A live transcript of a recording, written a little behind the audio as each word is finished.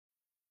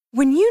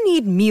When you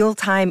need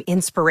mealtime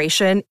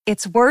inspiration,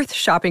 it's worth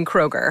shopping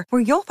Kroger,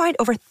 where you'll find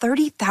over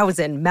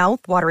 30,000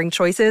 mouth-watering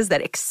choices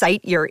that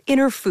excite your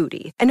inner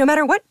foodie. And no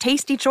matter what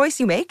tasty choice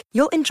you make,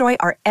 you'll enjoy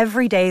our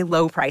everyday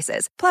low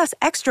prices, plus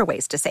extra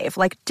ways to save,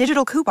 like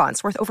digital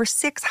coupons worth over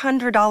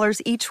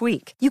 $600 each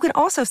week. You can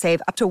also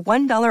save up to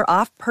 $1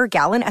 off per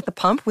gallon at the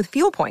pump with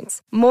fuel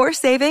points. More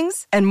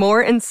savings and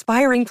more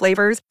inspiring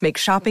flavors make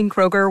shopping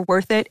Kroger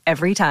worth it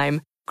every time.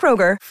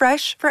 Kroger,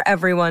 fresh for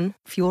everyone.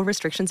 Fuel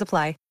restrictions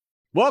apply.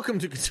 Welcome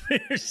to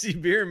Conspiracy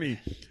Beer Me.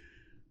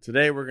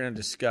 Today we're going to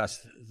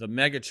discuss the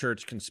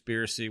megachurch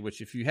conspiracy,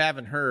 which if you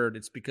haven't heard,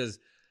 it's because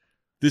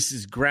this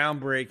is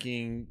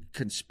groundbreaking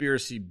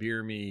Conspiracy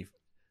Beer Me,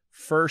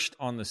 first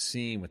on the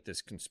scene with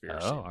this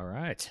conspiracy. Oh, all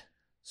right.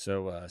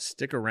 So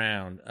stick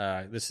around.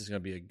 This is going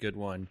to be a good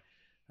one.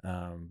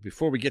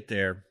 Before we get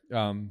there,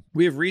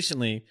 we have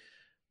recently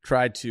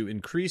tried to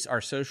increase our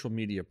social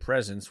media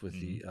presence with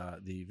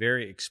the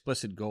very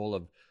explicit goal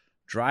of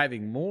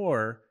driving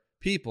more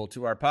people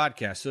to our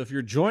podcast. So if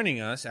you're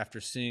joining us after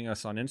seeing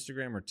us on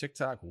Instagram or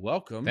TikTok,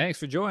 welcome. Thanks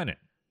for joining.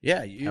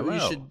 Yeah, you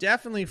should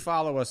definitely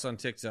follow us on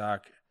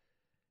TikTok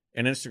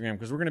and Instagram,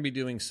 because we're going to be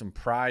doing some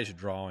prize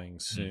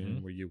drawings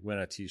soon where you win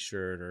a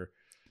t-shirt or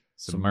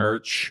some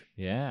merch.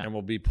 Yeah. And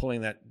we'll be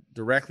pulling that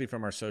directly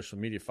from our social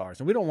media followers.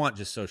 And we don't want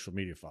just social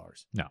media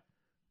followers. No.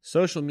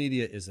 Social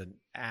media is an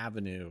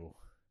avenue,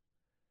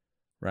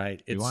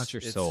 right? We want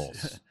your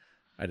souls.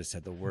 I just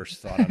had the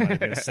worst thought. I'm not even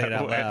going to say it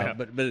out loud.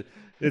 But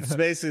it's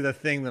basically the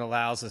thing that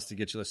allows us to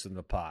get you listening to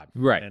the pod.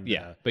 Right. And,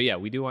 yeah. But yeah,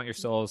 we do want your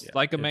souls.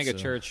 Like a mega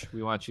church,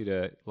 we want you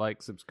to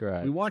like,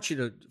 subscribe. We want you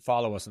to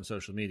follow us on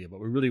social media,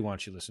 but we really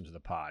want you to listen to the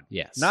pod.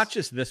 Yes. Not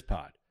just this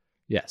pod.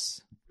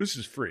 Yes. This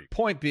is free.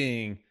 Point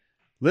being,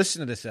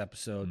 listen to this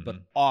episode, but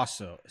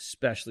also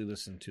especially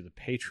listen to the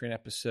Patreon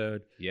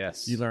episode.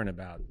 Yes. You learn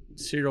about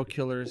serial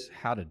killers,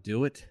 how to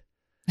do it.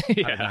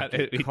 Yeah,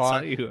 we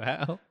tell you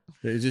how.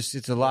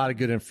 It's a lot of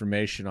good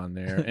information on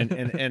there,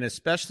 and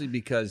especially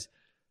because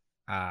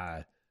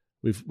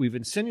we've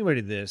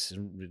insinuated this,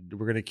 and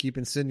we're going to keep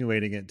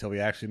insinuating it until we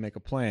actually make a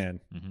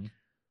plan.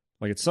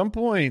 Like at some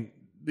point,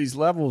 these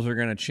levels are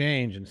going to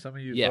change, and some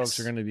of you folks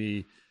are going to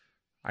be,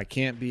 I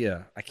can't be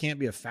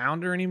a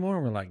founder anymore.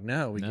 And we're like,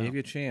 no, we gave you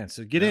a chance.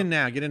 So get in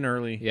now, get in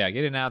early. Yeah,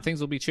 get in now. Things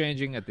will be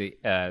changing at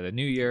the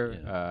new year.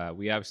 Yeah.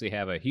 We obviously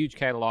have a huge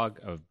catalog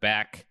of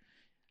back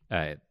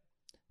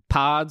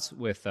pods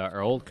with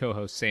our old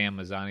co-host Sam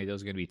Mazzani.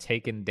 Those are going to be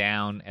taken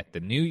down at the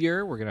new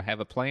year. We're going to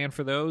have a plan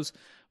for those,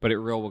 but it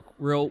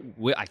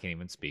I can't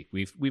even speak.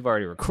 We've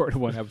already recorded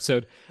one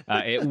episode.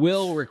 It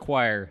will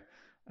require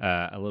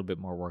a little bit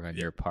more work on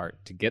your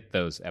part to get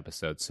those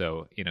episodes.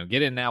 So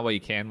get in now while you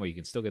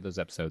can still get those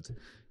episodes.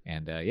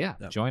 And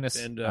join us.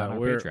 And on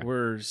Patreon.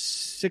 We're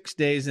 6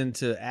 days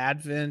into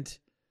Advent.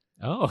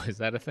 Oh, is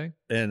that a thing?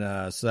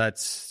 And so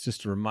that's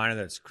just a reminder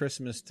that it's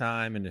Christmas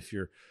time. And if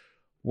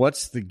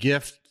what's the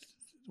gift?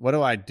 What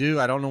do?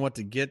 I don't know what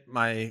to get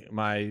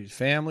my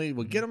family.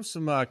 Well, get them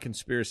some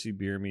Conspiracy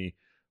Beer Me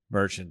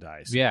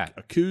merchandise. Yeah.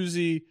 A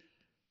koozie.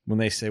 When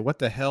they say, what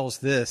the hell's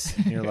this?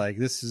 And you're like,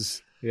 this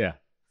is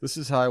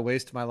how I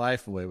waste my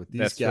life away with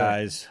these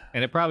guys. Right.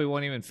 And it probably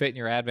won't even fit in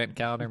your Advent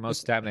calendar.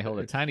 Most of the time they hold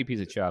a tiny piece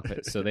of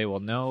chocolate, so they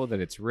will know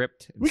that it's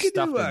ripped and we could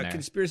stuffed do in there.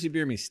 Conspiracy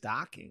Beer Me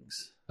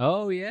stockings.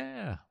 Oh,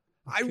 yeah.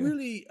 I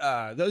really,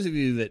 those of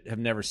you that have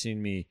never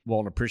seen me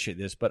won't appreciate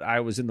this, but I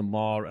was in the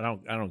mall. I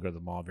don't go to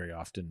the mall very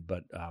often,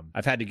 but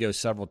I've had to go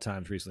several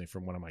times recently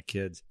from one of my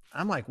kids.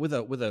 I'm like,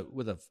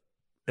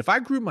 if I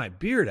grew my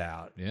beard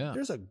out,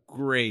 there's a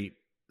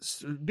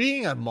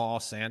being a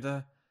mall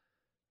Santa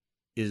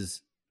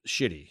is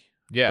shitty.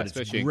 Yeah, but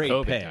especially it's great in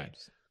COVID pay.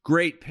 times.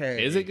 Great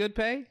pay. Is it good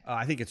pay?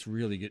 I think it's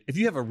really good. If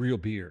you have a real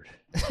beard,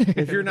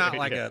 if you're not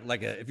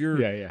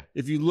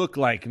if you look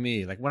like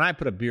me, like when I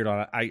put a beard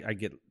on, I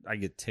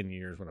get 10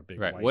 years when a big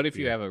right. white What if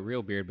beard. you have a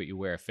real beard but you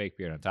wear a fake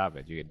beard on top of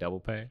it? Do you get double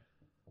pay?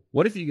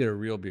 What if you get a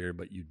real beard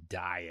but you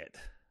dye it?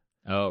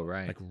 Oh,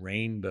 right. Like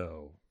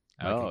rainbow.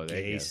 Like a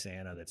gay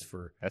Santa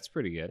that's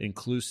pretty good.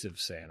 Inclusive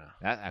Santa.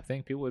 I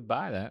think people would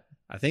buy that.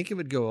 I think it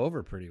would go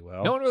over pretty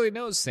well. No one really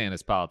knows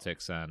Santa's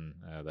politics on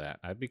that.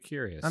 I'd be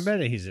curious. I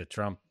bet he's a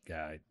Trump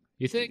guy.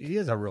 You think? He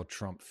has a real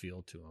Trump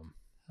feel to him.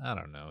 I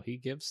don't know. He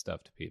gives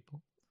stuff to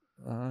people.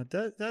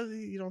 Does he?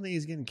 You don't think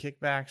he's getting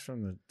kickbacks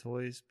from the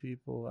toys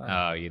people?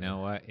 Oh, you know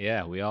what?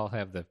 Yeah, we all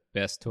have the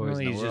best toys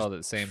in the world at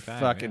the same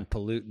time. Fucking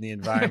polluting the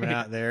environment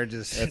out there,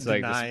 just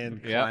denying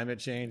climate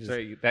change.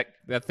 Sorry,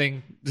 that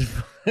thing.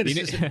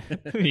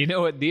 You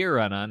know what deer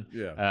run on?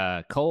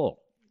 Yeah, coal.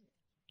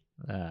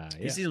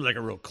 He seems like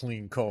a real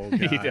clean coal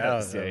guy. He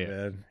does.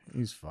 Man.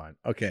 He's fine.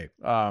 Okay.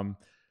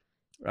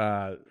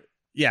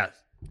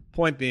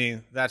 Point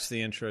being, that's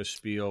the intro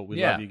spiel.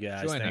 We love you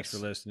guys. Thanks for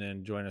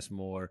listening. Join us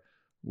more.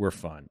 We're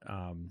fun.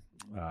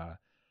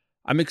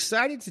 I'm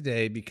excited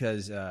today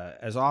because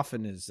as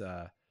often as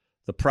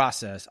the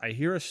process, I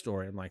hear a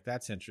story. I'm like,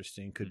 that's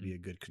interesting. Could be a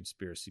good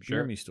conspiracy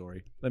beer me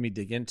story. Let me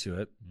dig into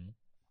it.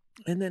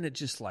 And then it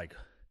just like,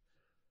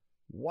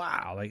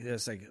 wow, like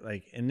this,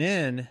 like, and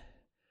then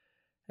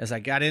as I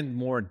got in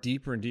more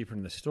deeper and deeper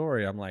in the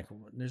story, I'm like,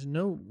 there's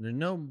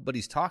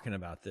nobody's talking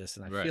about this,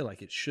 and I feel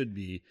like it should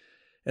be.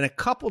 And a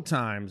couple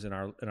times in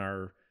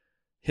our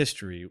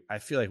history, I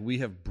feel like we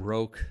have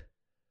broke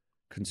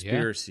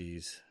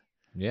conspiracies.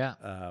 Yeah.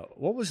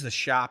 What was the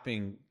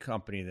shopping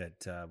company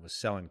that was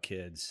selling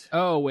kids?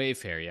 Oh,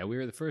 Wayfair. Yeah, we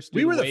were the first.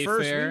 We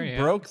first. We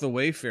broke the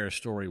Wayfair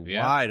story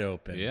wide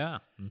open. Yeah.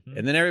 Mm-hmm.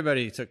 And then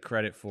everybody took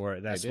credit for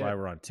it. That's why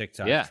we're on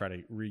TikTok to try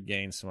to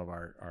regain some of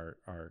our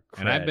credit.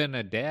 And I've been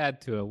a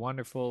dad to a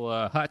wonderful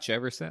Hutch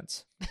ever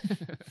since.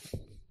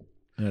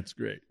 That's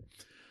great.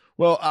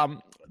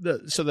 Well,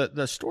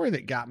 the story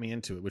that got me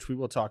into it, which we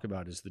will talk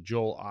about, is the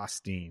Joel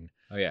Osteen.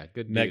 Oh yeah,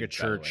 good dude, mega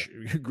church,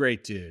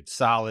 great dude,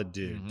 solid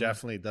dude. Mm-hmm.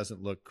 Definitely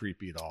doesn't look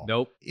creepy at all.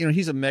 Nope.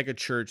 He's a mega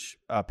church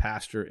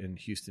pastor in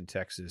Houston,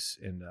 Texas,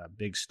 and a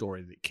big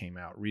story that came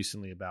out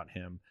recently about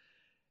him.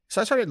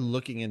 So I started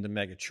looking into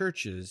mega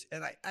churches,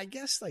 and I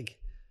guess like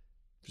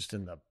just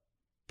in the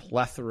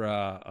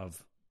plethora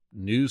of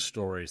news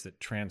stories that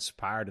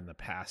transpired in the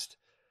past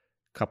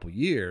couple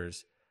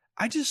years,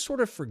 I just sort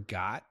of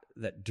forgot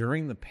that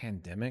during the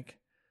pandemic,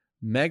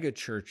 mega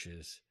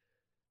churches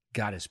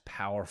got as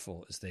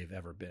powerful as they've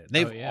ever been.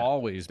 They've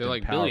always They're been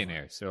like powerful.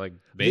 billionaires. They're like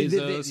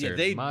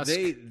Bezos or Musk.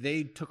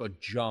 They took a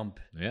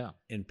jump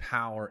in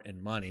power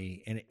and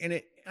money,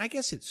 and I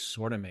guess it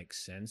sort of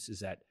makes sense. Is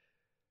that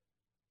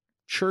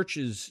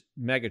churches,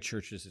 mega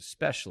churches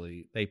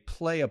especially, they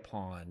play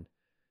upon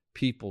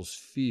people's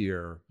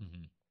fear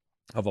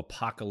of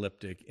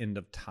apocalyptic end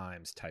of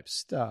times type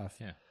stuff.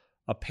 Yeah.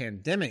 A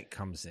pandemic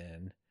comes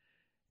in,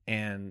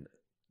 and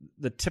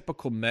the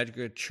typical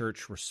mega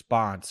church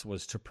response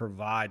was to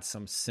provide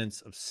some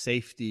sense of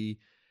safety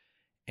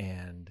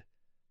and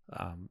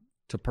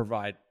to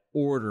provide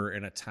order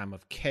in a time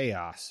of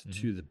chaos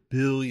to the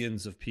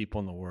billions of people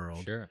in the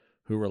world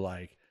who were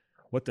like,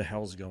 what the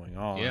hell's going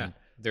on? Yeah,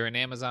 they're an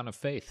Amazon of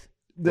faith.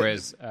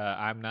 Whereas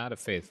I'm not a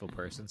faithful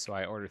person, so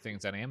I order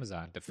things on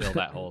Amazon to fill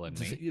that hole in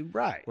me.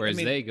 Right. Whereas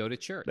they go to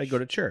church. They go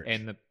to church.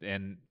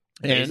 And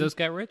Bezos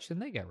got rich, and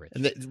they got rich.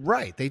 And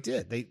they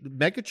did. The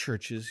mega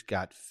churches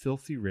got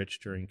filthy rich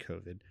during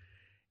COVID,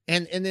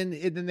 and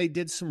then they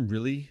did some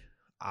really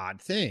odd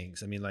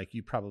things. I mean, like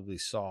you probably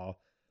saw,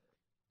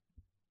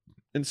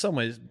 in some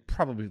ways,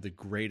 probably the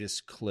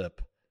greatest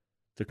clip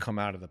to come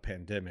out of the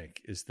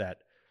pandemic is that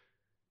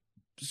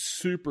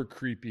super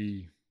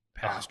creepy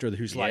pastor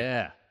who's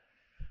like,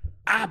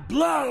 I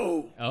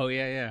blow. Oh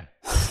yeah.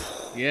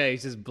 Yeah,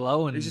 he's just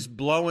blowing. He's just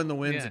blowing the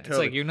winds of COVID. It's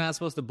like you're not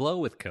supposed to blow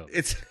with COVID.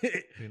 It's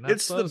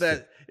the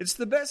best. It's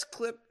the best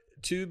clip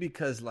too,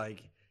 because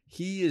like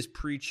he is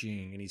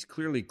preaching and he's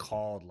clearly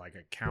called like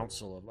a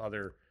council of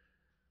other,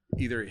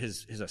 either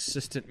his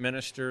assistant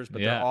ministers, but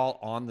they're all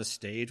on the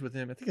stage with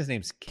him. I think his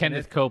name's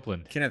Kenneth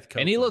Copeland.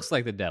 And he looks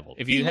like the devil.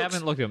 If you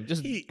haven't looked at him,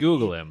 just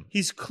Google him.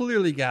 He's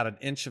clearly got an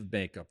inch of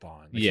makeup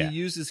on. Like, he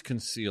uses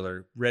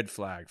concealer. Red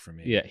flag for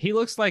me. Yeah, he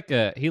looks like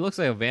a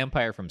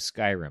vampire from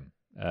Skyrim.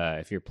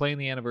 If you're playing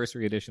the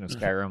anniversary edition of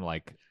Skyrim,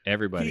 like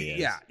everybody is.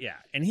 Yeah.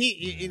 And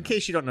he, in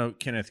case you don't know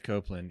Kenneth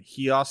Copeland,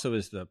 he also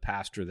is the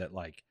pastor that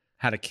like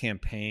had a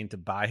campaign to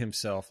buy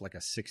himself like a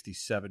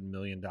 $67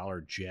 million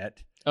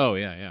jet. Oh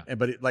yeah.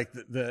 But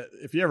the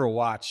if you ever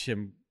watch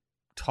him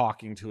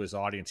talking to his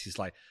audience, he's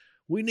like,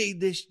 "We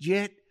need this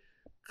jet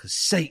because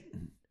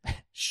Satan is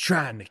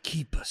trying to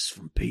keep us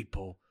from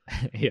people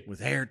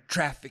with air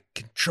traffic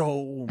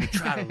control. And we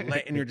try to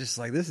let," and you're just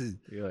like,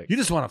 you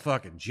just want a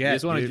fucking jet. You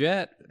just want a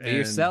jet.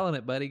 You're selling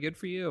it, buddy. Good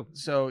for you.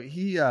 So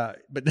he,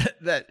 but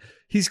that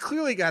he's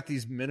clearly got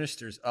these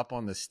ministers up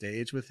on the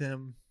stage with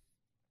him,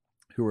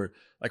 who are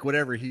like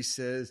whatever he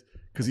says,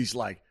 because he's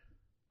like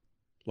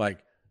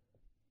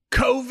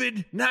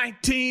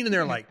COVID-19, and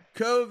they're like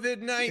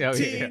COVID-19. Oh,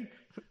 yeah.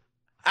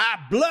 I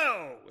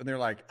blow, and they're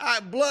like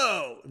I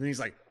blow, and then he's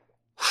like,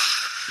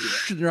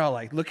 and they're all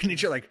like looking at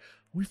each other like,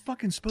 we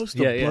fucking supposed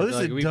to blow? This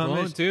is the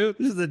dumbest. This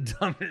is the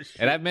dumbest.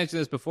 And I've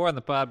mentioned this before on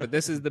the pod, but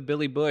this is the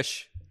Billy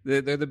Bush.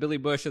 They're the Billy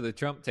Bush of the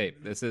Trump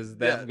tape. This is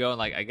them going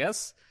like, I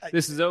guess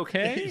this is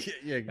okay.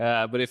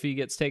 But if he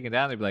gets taken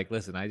down, they'd be like,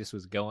 listen, I just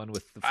was going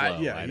with the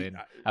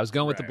flow. I was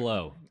going with the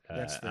blow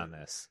on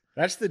this.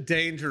 That's the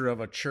danger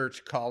of a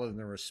church calling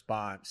the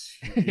response.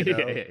 You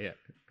know? Yeah.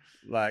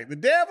 Like, the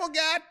devil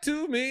got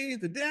to me,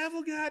 and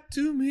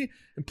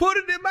put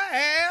it in my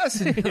ass.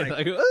 And you're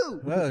like,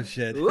 oh,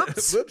 shit.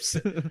 Whoops.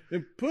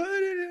 And put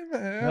it in my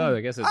ass. Oh,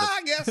 I guess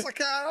I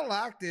kind of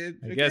liked it.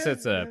 I guess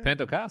it's a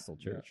Pentecostal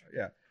church.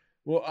 Yeah.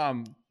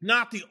 Well,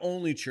 not the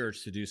only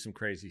church to do some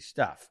crazy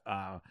stuff.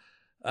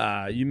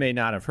 You may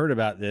not have heard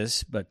about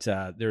this, but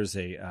there's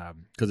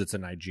because it's a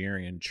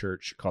Nigerian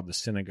church called the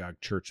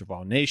Synagogue Church of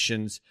All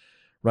Nations,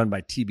 run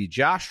by T.B.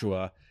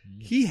 Joshua.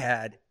 He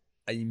had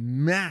a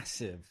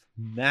massive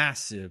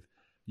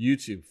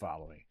YouTube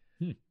following,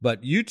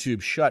 but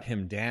YouTube shut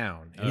him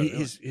down. Oh,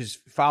 really? His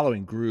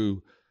following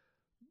grew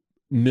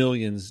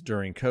millions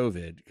during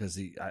COVID because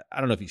I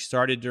don't know if he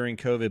started during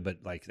COVID, but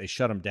like they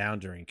shut him down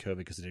during COVID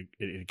because it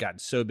had gotten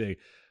so big.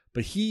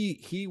 But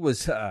he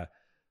was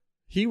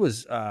he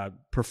was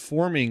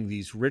performing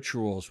these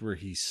rituals where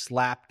he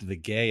slapped the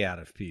gay out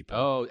of people.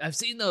 Oh, I've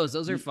seen those.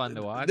 Those are fun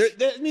to watch.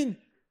 I mean,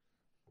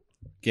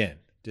 again,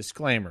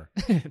 disclaimer.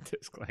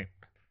 Disclaimer.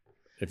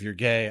 If you're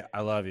gay,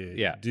 I love you.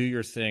 Yeah. Do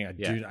your thing.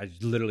 I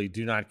literally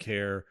do not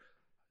care.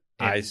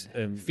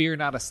 Fear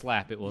not a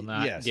slap. It will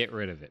not get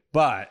rid of it.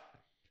 But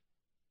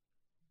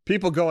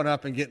people going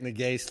up and getting the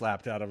gay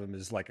slapped out of them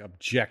is like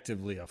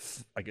objectively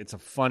it's a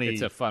funny.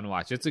 It's a fun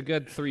watch. It's a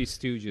good Three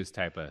Stooges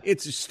type of.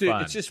 It's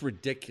just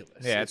ridiculous.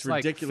 Yeah, it's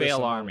ridiculous. Like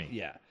Fail Army.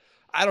 Yeah,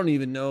 I don't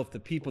even know if the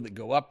people that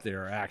go up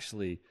there are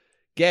actually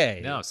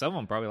gay. No, some of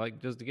them probably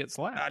like just to get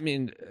slapped. I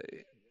mean,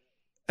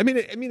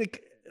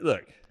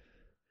 look.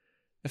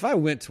 If I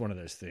went to one of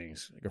those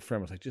things, like a friend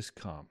was like, "Just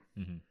come,"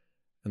 and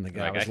the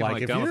guy was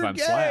like, "If you're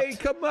gay,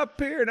 come up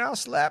here and I'll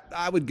slap."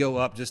 I would go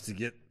up just to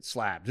get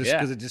slapped, just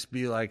because it'd just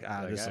be like,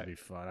 "This will be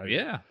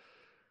fun."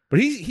 But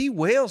he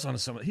wails on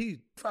some. He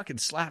fucking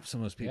slaps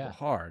some of those people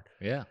hard.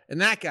 Yeah,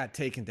 and that got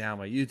taken down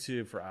by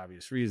YouTube for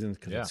obvious reasons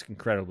because it's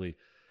incredibly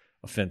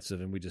offensive,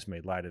 and we just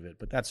made light of it.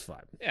 But that's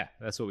fine. Yeah,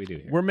 that's what we do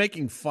here. We're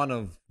making fun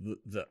of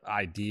the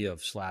idea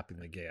of slapping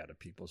the gay out of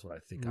people is what I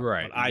think.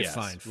 What I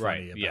find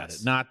funny about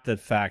it, not the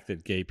fact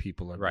that gay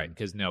people are right.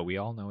 Because we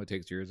all know it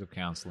takes years of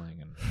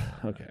counseling. And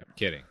okay,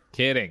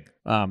 kidding.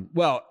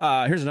 Well,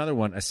 here's another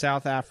one: a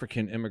South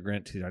African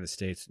immigrant to the United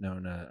States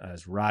known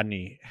as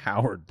Rodney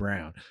Howard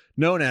Brown.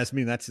 Known as,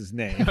 that's his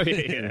name. Oh,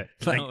 yeah.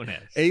 Like, known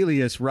as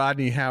alias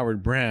Rodney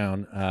Howard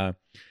Brown.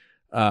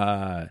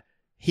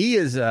 He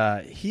is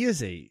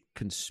a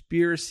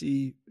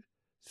conspiracy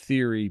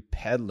theory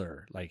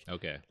peddler.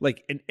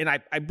 And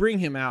I bring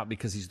him out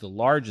because he's the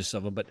largest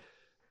of them. But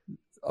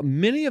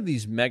many of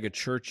these mega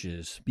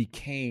churches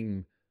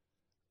became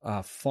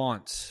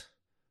fonts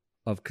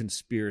of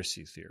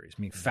conspiracy theories.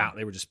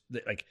 They were just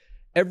like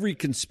every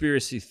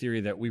conspiracy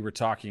theory that we were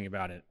talking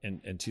about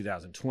in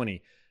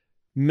 2020.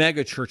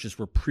 Mega churches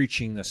were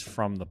preaching this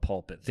from the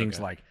pulpit. Things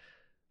like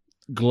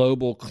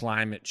global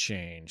climate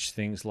change,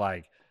 things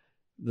like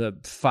the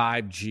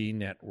 5G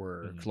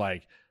network,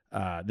 like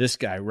this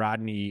guy,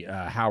 Rodney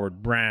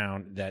Howard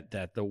Brown,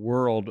 that the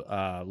world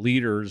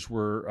leaders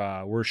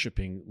were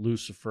worshiping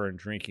Lucifer and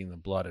drinking the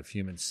blood of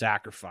human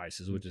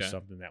sacrifices, which is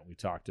something that we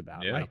talked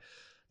about. Yeah.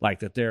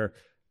 Like that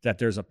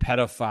there's a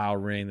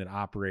pedophile ring that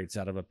operates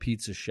out of a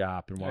pizza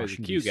shop in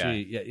Washington,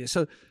 D.C. Yeah.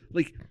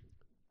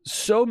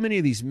 So many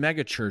of these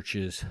mega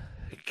churches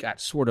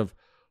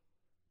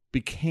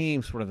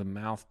became sort of the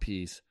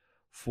mouthpiece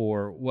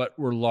for what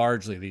were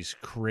largely these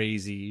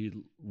crazy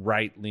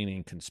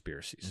right-leaning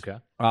conspiracies. Okay.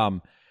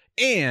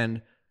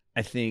 And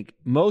I think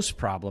most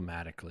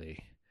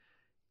problematically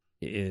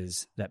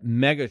is that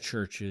mega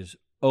churches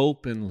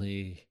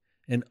openly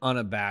and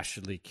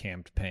unabashedly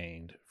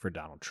campaigned for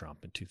Donald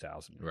Trump in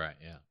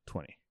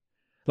 2020.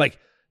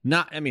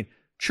 Right,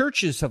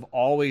 Churches have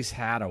always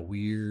had a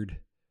weird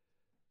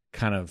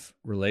kind of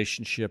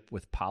relationship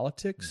with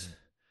politics.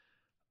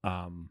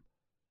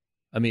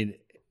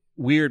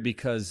 Weird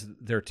because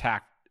they're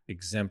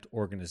tax-exempt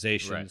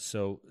organizations, right.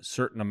 So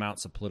certain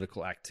amounts of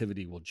political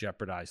activity will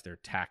jeopardize their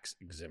tax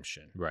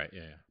exemption. Right,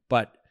 yeah.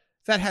 But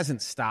that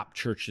hasn't stopped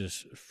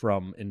churches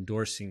from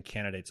endorsing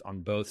candidates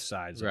on both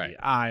sides of the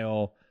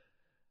aisle.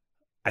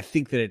 I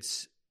think that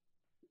it's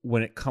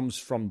when it comes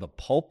from the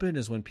pulpit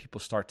is when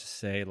people start to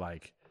say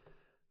like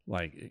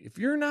if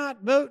you're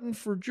not voting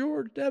for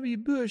George W.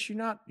 Bush, you're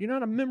not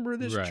a member of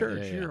this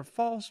church. Yeah, you're a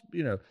false,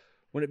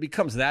 When it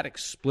becomes that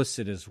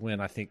explicit is when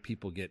I think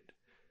people get,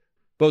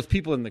 both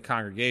people in the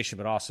congregation,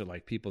 but also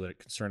like people that are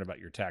concerned about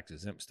your tax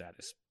exempt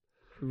status.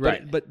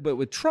 Right. But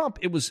with Trump,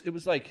 it was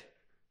like,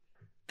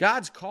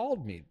 God's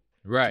called me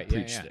to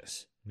preach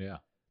this. Yeah.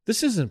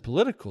 This isn't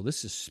political.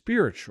 This is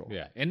spiritual.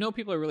 Yeah. And no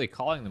people are really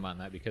calling them on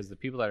that because the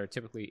people that are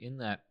typically in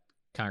that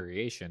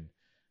congregation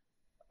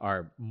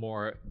are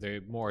more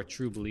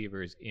true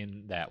believers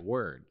in that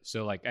word.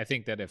 So I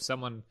think that if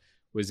someone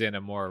was in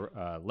a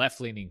more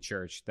left-leaning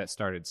church that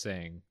started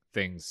saying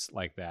things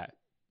like that,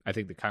 I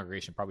think the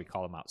congregation probably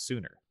call them out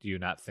sooner. Do you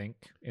not think,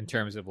 in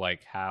terms of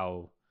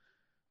how?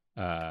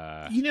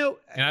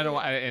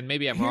 And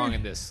maybe I'm wrong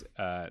in this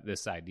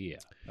idea.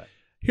 But.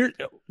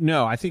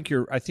 I think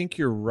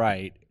you're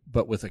right,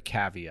 but with a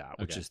caveat,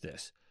 which is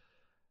this.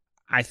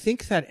 I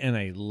think that in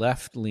a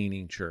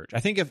left-leaning church, I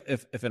think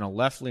if in a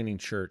left-leaning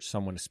church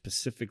someone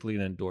specifically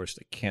endorsed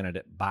a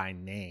candidate by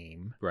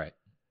name, right,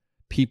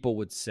 people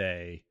would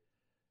say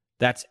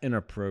that's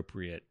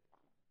inappropriate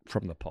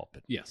from the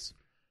pulpit. Yes.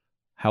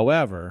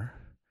 However,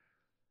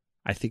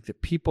 I think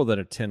that people that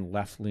attend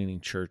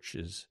left-leaning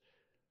churches,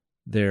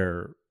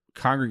 their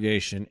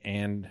congregation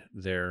and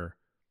their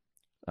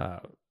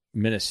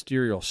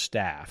ministerial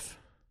staff,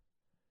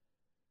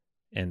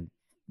 and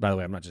by the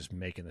way, I'm not just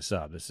making this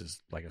up. This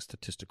is like a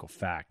statistical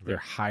fact. Right. They're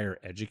higher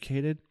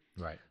educated.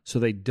 Right. So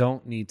they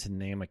don't need to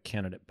name a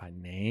candidate by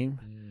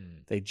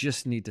name. They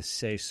just need to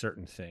say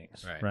certain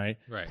things. Right.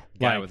 Right.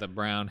 Guy with a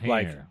brown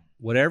hair.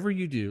 Whatever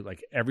you do,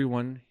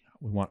 everyone,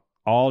 we want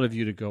all of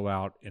you to go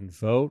out and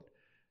vote.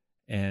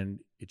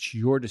 And it's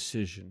your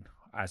decision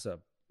as a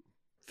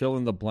fill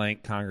in the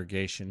blank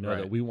congregation know Right.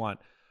 that we want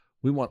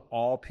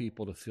all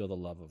people to feel the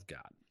love of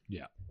God.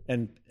 Yeah.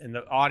 And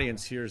the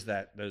audience hears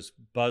those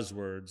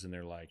buzzwords and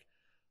they're like,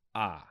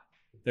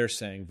 they're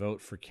saying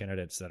vote for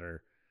candidates that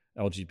are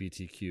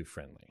LGBTQ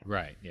friendly.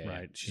 Right. Yeah.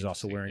 Right. Yeah. She's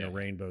also wearing a Yeah.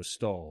 rainbow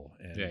stole.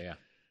 And Yeah.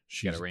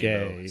 she's Got a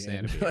rainbow gay. Santa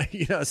And, beard.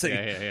 it's like,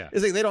 Yeah.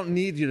 it's like they don't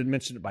need you to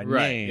mention it by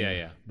Right. name.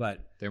 Yeah. But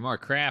They're more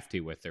crafty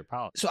with their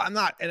politics. so I'm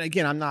not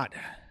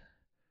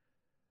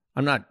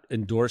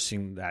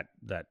endorsing that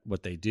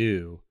what they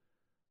do.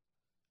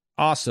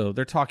 Also,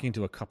 they're talking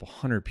to a couple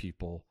hundred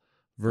people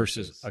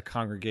versus a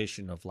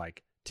congregation of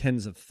like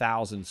tens of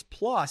thousands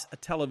plus a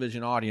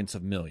television audience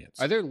of millions.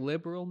 Are there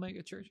liberal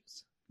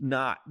megachurches?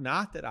 Not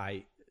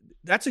that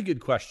that's a good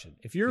question.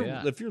 If you're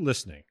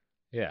listening,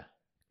 Yeah.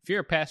 If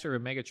you're a pastor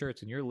of a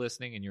megachurch and you're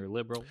listening and you're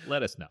liberal,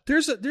 let us know.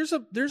 there's a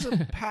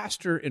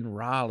pastor in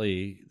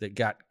Raleigh that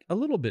got a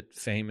little bit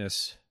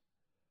famous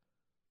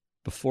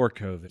before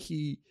COVID.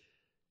 He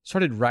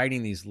started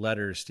writing these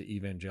letters to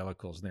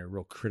evangelicals, and they were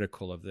real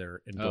critical of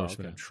their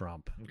endorsement of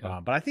Trump. Okay.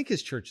 But I think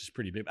his church is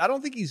pretty big. I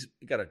don't think he's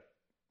got a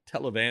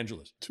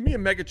televangelist. To me, a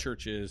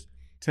megachurch is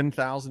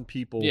 10,000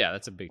 people Yeah,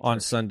 that's a big on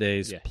church.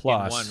 Sundays Yeah,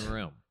 plus in one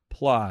room.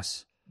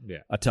 plus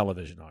Yeah. a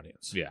television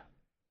audience. Yeah.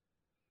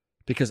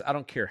 Because I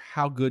don't care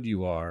how good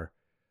you are,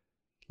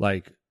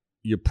 like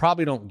you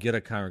probably don't get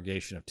a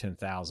congregation of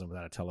 10,000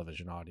 without a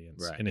television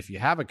audience. Right. And if you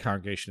have a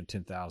congregation of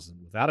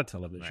 10,000 without a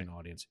television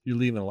audience, you're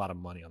leaving a lot of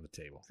money on the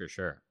table. For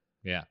sure.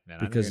 Yeah. Man,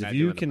 I know Because you're if not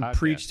you doing the can podcast.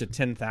 preach to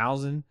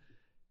 10,000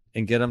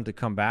 and get them to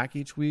come back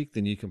each week,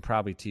 then you can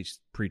probably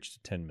preach to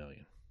 10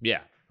 million.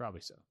 Yeah,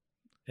 probably so.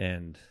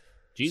 And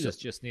Jesus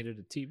just needed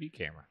a TV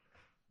camera.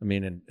 I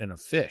mean, and a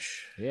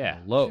fish, Yeah.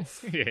 and a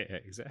loaf. Yeah,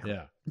 exactly.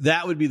 Yeah.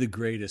 That would be the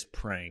greatest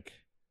prank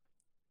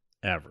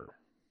ever.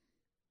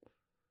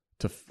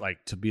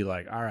 To be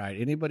like, all right,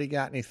 anybody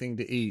got anything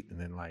to eat? And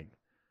then like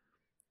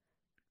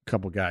a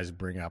couple guys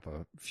bring up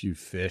a few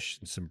fish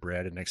and some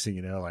bread, and next thing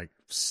you know, like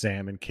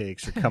salmon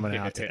cakes are coming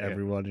out to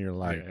everyone, and you're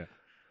like, Yeah.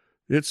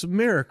 it's a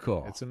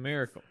miracle. It's a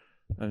miracle.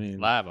 I mean,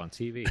 Live on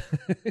TV.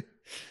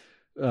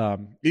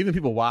 even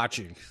people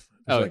watching,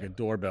 Oh, like yeah. a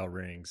doorbell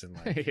rings and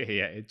like,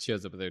 Yeah, it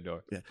shows up at their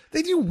door. yeah,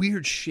 they do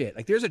weird shit.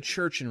 Like there's a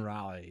church in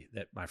Raleigh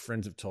that my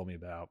friends have told me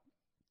about,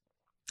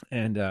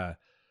 and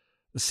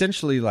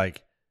essentially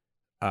like.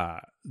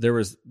 There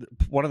was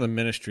one of the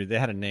ministry, they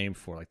had a name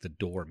for like the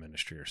door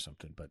ministry or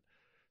something. But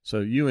so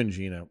you and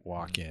Gina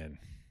walk in,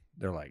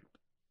 they're like,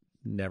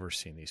 never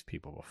seen these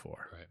people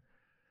before. Right.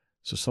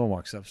 So someone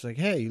walks up, it's like,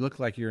 hey, you look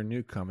like you're a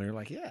newcomer. You're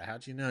like, yeah,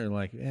 how'd you know? You're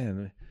like,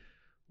 man,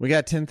 we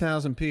got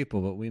 10,000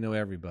 people, but we know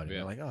everybody. Yeah.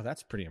 They're like, oh,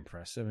 that's pretty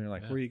impressive. And you're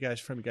like, Yeah. where are you guys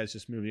from? You guys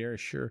just moved here?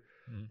 Sure.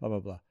 Mhm. Blah, blah,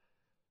 blah.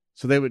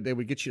 So they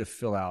would get you to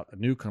fill out a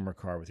newcomer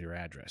card with your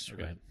address,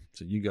 Okay. right?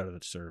 So you go to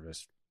the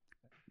service,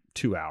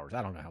 2 hours.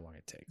 I don't know how long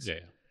it takes. Yeah.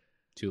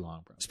 Too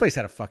long, bro. This place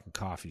had a fucking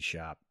coffee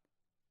shop,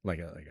 like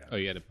a Oh,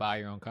 you had to buy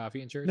your own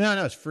coffee in church?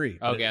 no, it's free.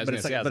 Okay, I was but going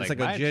it's to say, I was like,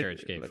 my legit,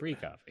 church gave free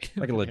coffee.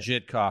 like a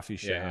legit coffee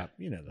shop. Yeah.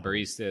 You know, the whole-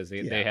 Baristas,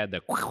 they Yeah. had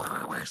the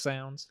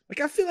sounds.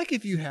 like I feel like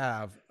if you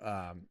have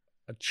a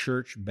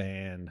church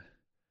band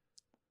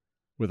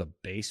with a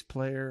bass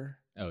player,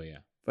 Oh, yeah.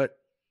 but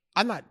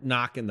I'm not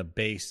knocking the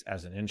bass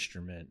as an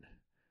instrument,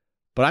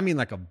 but I mean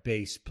like a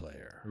bass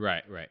player.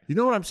 Right. You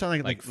know what I'm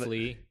saying? Like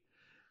Flea.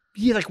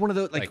 Yeah, like one of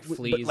those, Like but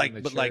Fleas like, in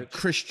the but like church?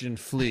 Christian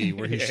Flea,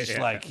 where he's just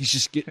Yeah. like he's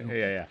just getting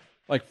Yeah.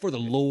 like for the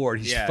Lord,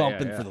 he's Yeah,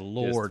 thumping yeah. for the Just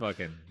Lord.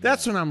 fucking,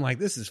 That's when I'm like,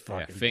 this is yeah,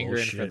 fucking fingering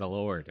bullshit. for the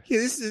Lord.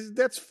 Yeah,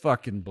 that's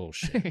fucking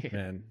bullshit,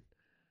 man.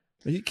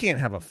 You can't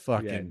have a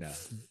fucking no.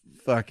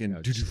 fucking.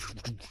 No,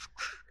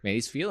 Man,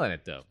 he's feeling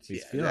it, though.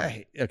 He's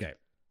feeling it. Okay,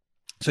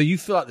 so you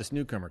fill out this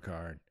newcomer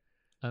card,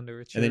 Under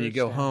a church and then you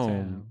go downtown.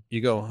 home. You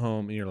go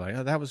home, and you're like,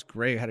 "Oh, that was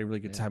great. I had a really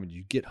good time." And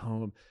you get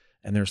home,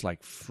 and there's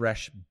like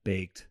fresh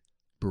baked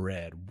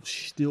bread,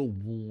 still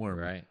warm,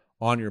 Right.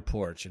 on your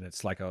porch, and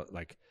it's like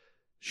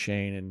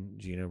Shane and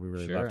Gina, we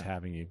really Sure. loved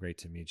having you. Great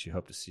to meet you.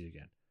 Hope to see you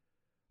again.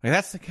 Like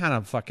that's the kind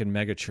of fucking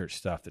mega church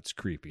stuff that's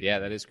creepy. Yeah,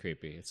 that is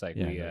creepy. It's like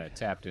Yeah, we no.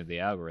 tapped into the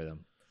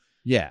algorithm.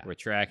 Yeah. We're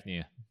tracking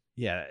you.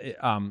 Yeah.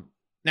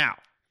 Now,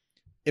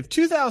 if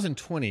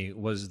 2020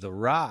 was the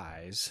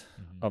rise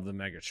Mm-hmm. of the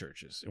mega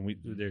churches,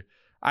 and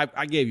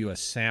I gave you a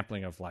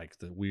sampling of like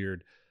the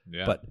weird,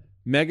 Yeah. but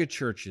mega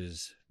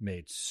churches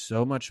made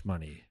so much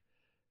money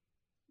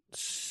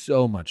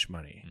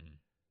Mhm.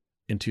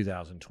 in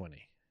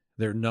 2020.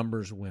 Their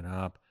numbers went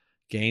up,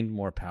 gained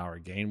more power,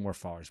 gained more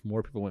followers,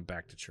 more people went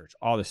back to church,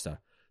 all this stuff.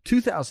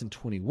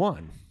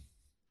 2021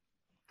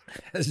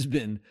 has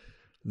been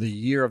the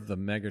year of the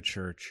mega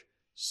church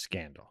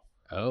scandal.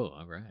 Oh,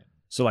 all right.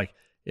 So like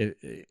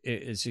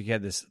it's you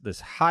had this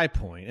high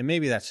point, and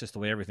maybe that's just the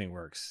way everything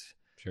works.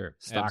 Sure.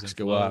 Ebbs Stocks and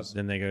go up, flows.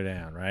 then they go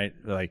down, right?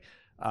 Like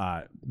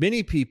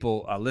many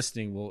people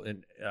listening will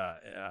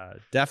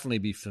definitely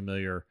be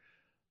familiar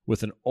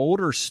with an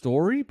older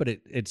story, but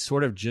it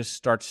sort of just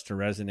starts to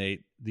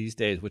resonate these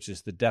days, which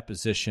is the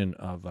deposition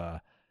of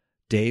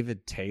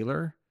David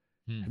Taylor.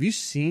 Hmm. Have you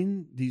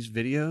seen these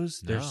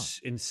videos? They're No.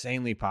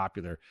 insanely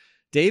popular.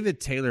 David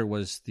Taylor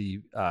is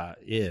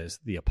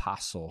the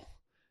apostle.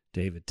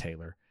 David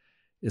Taylor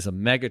is a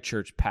mega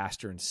church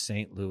pastor in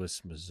St.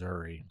 Louis,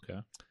 Missouri,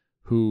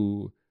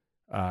 who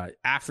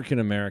African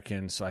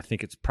American. So I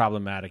think it's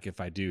problematic if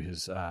I do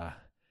his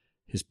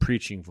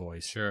preaching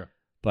voice. Sure.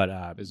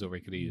 But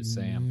we could use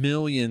Sam.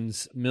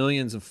 Millions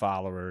of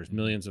followers,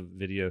 millions of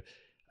video.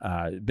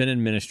 Been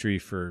in ministry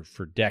for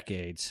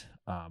decades.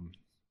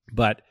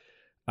 But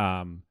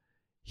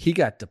he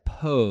got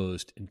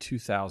deposed in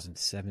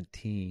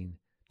 2019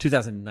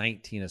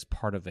 as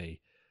part of a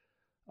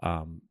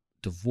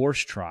divorce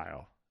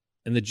trial.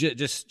 And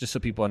just so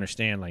people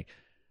understand, like,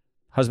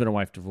 husband and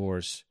wife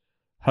divorce.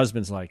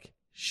 Husband's like,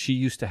 she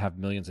used to have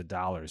millions of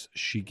dollars.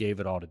 She gave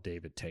it all to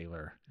David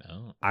Taylor.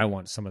 Oh. I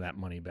want some of that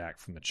money back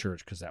from the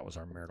church because that was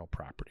our marital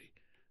property.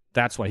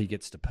 That's why he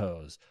gets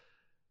deposed.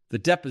 The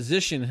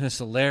deposition is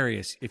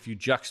hilarious if you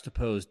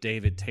juxtapose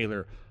David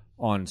Taylor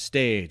on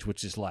stage,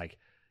 which is like,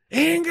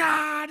 in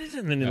God,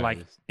 and then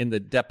in the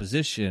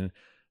deposition,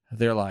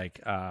 they're like,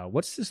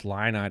 what's this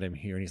line item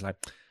here? And he's like,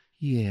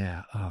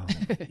 yeah,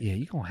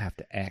 you're gonna have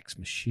to ask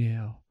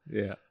Michelle.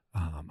 Yeah.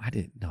 I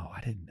didn't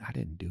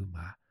do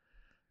my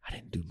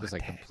It's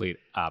like complete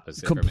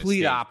opposite.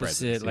 Complete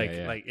opposite.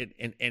 Presence. Like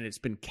it's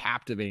been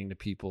captivating to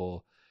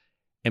people.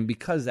 And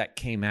because that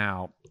came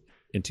out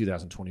in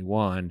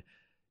 2021,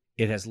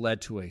 it has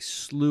led to a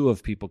slew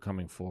of people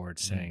coming forward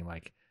saying,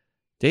 like,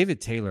 David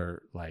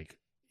Taylor, like,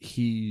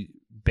 he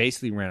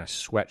basically ran a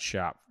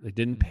sweatshop. They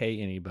didn't pay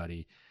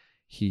anybody.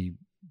 He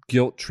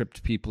guilt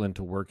tripped people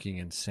into working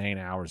insane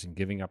hours and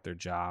giving up their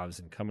jobs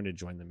and coming to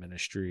join the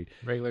ministry.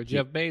 Regular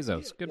Jeff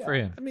Bezos. Good for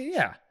him. I mean,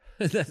 yeah,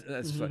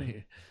 that's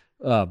funny.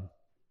 But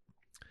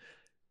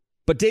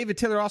David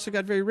Taylor also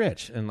got very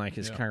rich, and like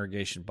his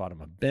congregation bought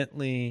him a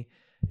Bentley.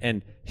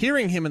 And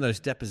hearing him in those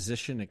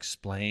deposition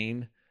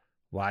explain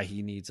why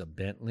he needs a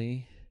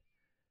Bentley,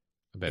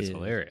 that's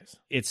hilarious.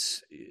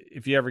 It's,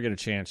 if you ever get a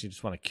chance, you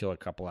just want to kill a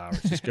couple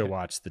hours, just go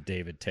watch the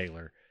David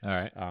Taylor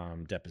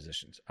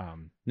depositions.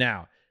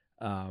 Now,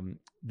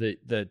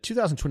 the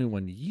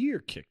 2021 year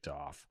kicked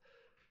off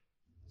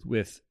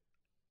with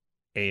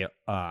a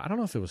I don't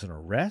know if it was an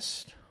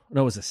arrest.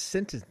 No, it was a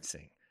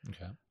sentencing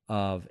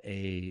of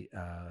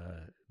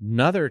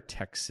another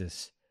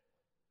Texas,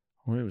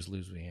 or it was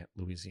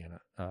Louisiana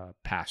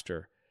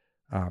pastor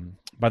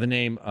by the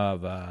name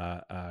of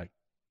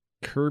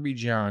Kirby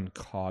John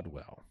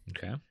Caldwell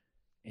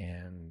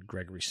and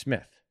Gregory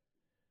Smith.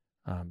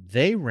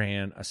 They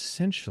ran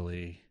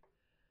essentially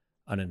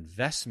an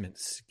investment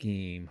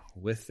scheme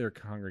with their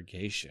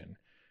congregation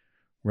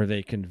where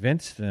they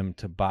convinced them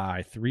to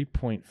buy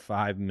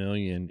 $3.5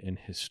 million in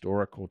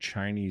historical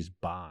Chinese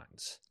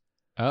bonds.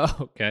 Oh,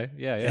 okay.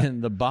 Yeah.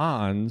 And the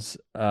bonds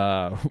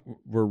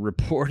were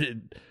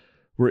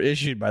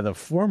issued by the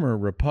former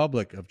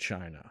Republic of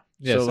China.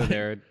 Yeah, so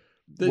they're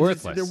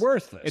worthless. They're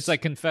worthless. It's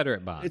like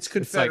Confederate bonds. It's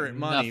Confederate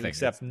money, nothing.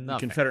 except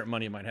Confederate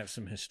money might have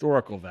some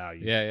historical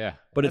value. Yeah.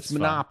 But it's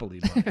monopoly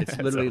money. It's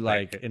literally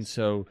like, and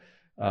so,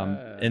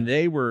 and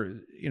they were,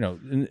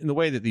 in the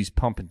way that these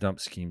pump and dump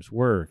schemes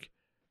work,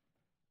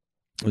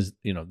 was,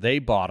 they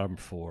bought them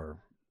for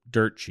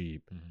dirt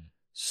cheap,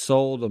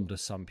 sold them to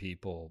some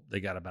people.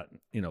 They got about,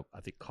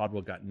 I think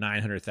Caldwell got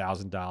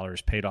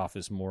 $900,000, paid off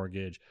his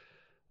mortgage,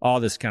 all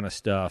this kind of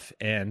stuff.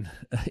 And,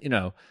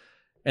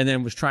 and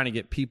then was trying to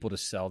get people to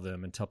sell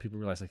them until people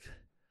realized, like,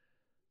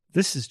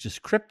 this is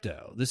just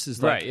crypto. This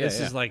is like,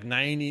 is like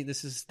 90,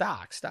 this is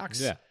stocks.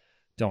 Stocks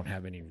don't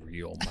have any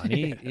real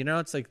money.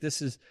 It's like,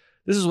 this is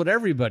what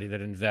everybody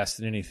that invests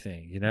in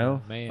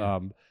anything,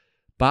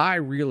 buy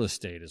real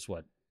estate is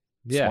what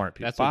smart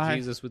people. That's what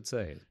Jesus would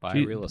say. Buy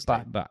real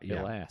estate.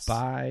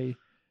 Buy,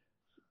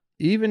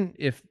 even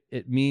if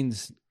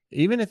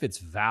it's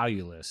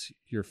valueless,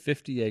 your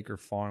 50-acre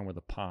farm with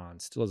a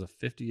pond still has a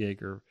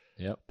 50-acre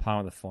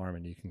pond with a farm,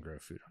 and you can grow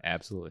food.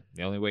 Absolutely.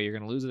 The only way you're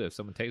going to lose it is if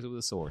someone takes it with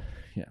a sword.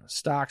 Yeah,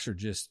 stocks are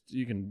just,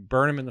 you can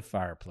burn them in the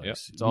fireplace. Yep.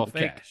 It's all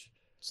fake. Cash.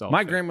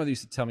 My grandmother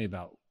used to tell me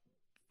about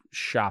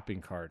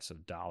shopping carts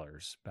of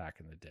dollars back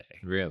in the day.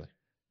 Really?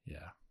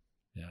 Yeah.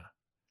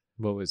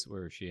 Where was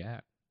she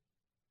at?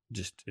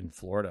 Just in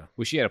Florida.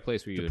 Was she at a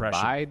place where you would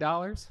buy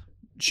dollars?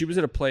 She was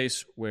at a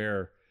place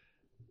where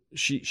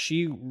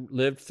she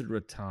lived through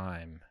a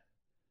time,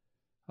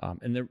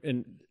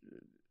 and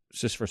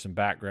just for some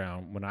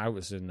background, when I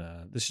was in,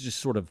 this is just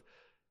sort of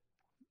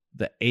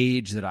the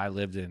age that I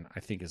lived in, I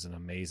think is an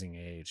amazing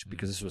age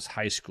because this was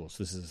high school.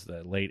 So this is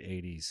the late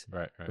 80s,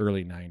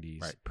 early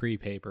 90s. Right.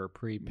 Pre-paper,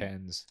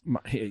 pre-pens.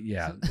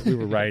 Yeah. We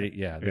were writing.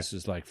 Yeah. This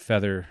is like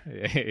feather,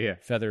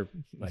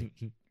 like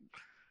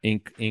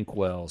ink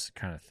wells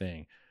kind of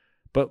thing.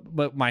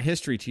 But my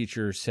history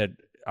teacher said,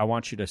 I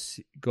want you to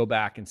go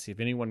back and see if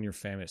anyone in your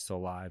family that's still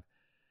alive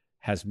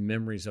has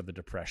memories of the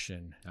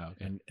Depression.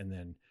 And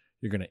then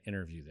you're going to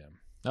interview them.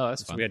 Oh,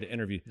 that's fun. We had to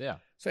interview. Yeah.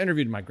 So I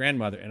interviewed my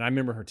grandmother, and I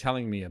remember her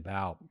telling me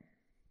about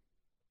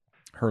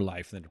her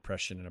life in the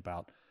Depression and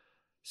about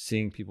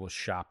seeing people with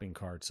shopping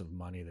carts of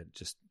money that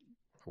just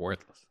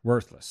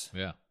worthless.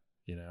 Yeah.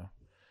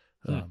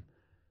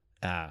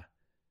 And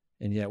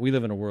yeah, we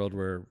live in a world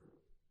where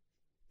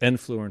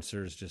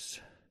influencers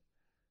just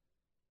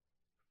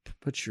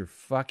put your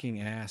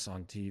fucking ass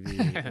on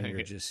TV and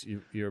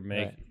you're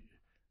making.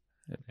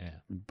 Yeah.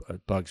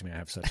 It bugs me. I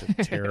have such a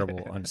terrible,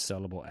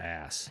 unsellable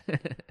ass.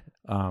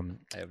 I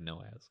have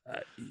no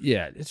ass.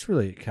 Yeah, it's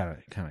really kind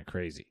of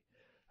crazy.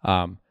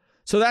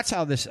 So that's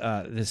how this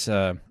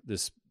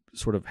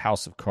sort of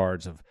house of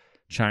cards of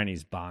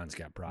Chinese bonds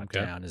got brought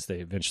down. As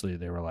they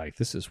were like,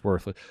 this is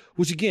worthless.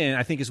 Which again,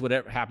 I think is what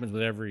happens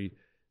with every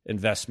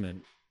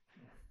investment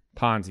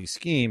Ponzi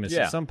scheme. Is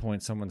at some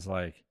point someone's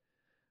like,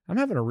 I'm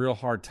having a real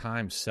hard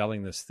time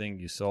selling this thing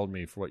you sold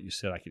me for what you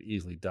said I could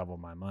easily double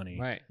my money.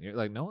 Right. You're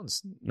like, no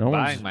one's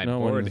buying my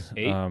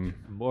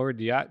Bored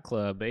Yacht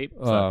Club ape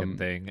fucking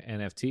thing,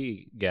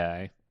 NFT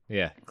guy.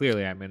 Yeah,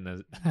 clearly I'm in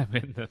the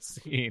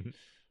scene.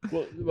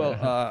 Well,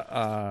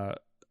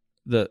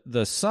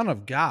 the Son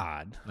of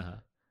God,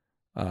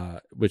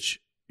 which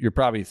you're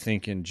probably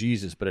thinking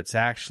Jesus, but it's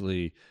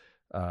actually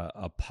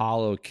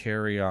Apollo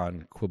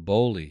Carrion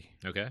Quiboli.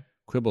 Okay.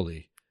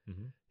 Quiboli.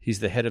 Mm-hmm. He's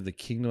the head of the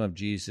Kingdom of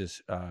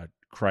Jesus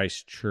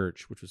Christ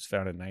Church, which was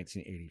founded in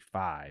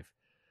 1985.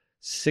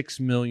 6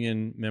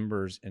 million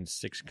members in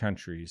 6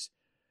 countries,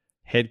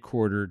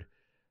 headquartered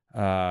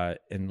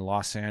in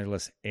Los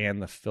Angeles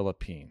and the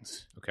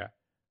Philippines. Okay.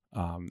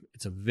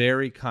 It's a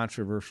very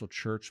controversial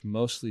church,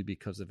 mostly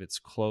because of its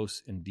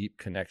close and deep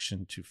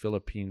connection to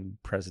Philippine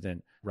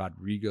President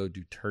Rodrigo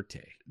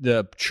Duterte.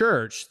 The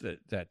church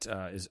that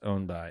is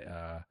owned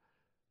by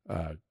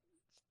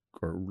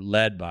or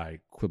led by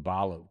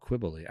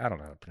Quiboli. I don't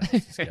know how to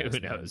pronounce this guy's Who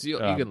name. knows? You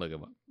can look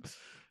him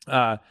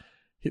up.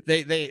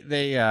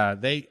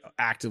 They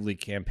actively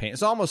campaign.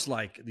 It's almost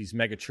like these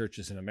mega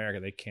churches in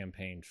America. They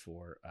campaigned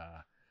for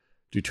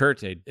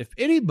Duterte. If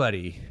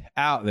anybody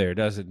out there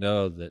doesn't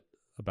know that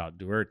about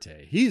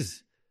Duterte,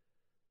 he's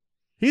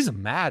a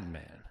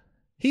madman.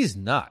 He's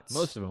nuts.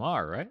 Most of them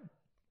are, right?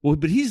 Well,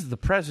 but he's the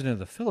president of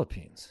the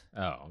Philippines.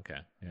 Oh, okay.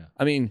 Yeah.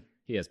 I mean,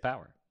 he has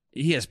power.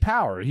 He has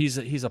power. He's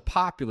a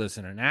populist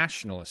and a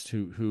nationalist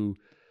who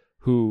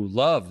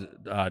loved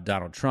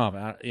Donald Trump.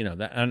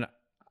 And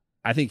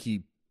I think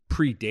he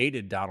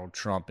predated Donald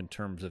Trump in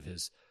terms of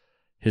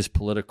his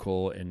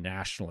political and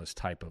nationalist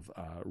type of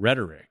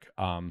rhetoric.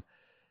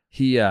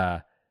 He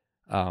has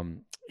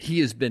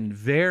been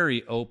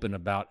very open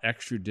about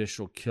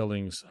extrajudicial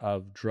killings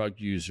of drug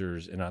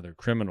users and other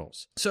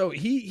criminals. So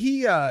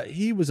he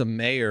was a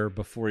mayor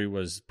before he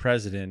was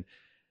president.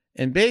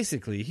 And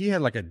basically, he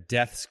had like a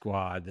death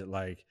squad that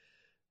like,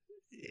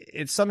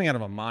 it's something out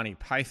of a Monty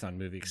Python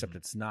movie, except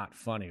it's not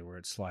funny, where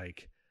it's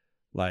like,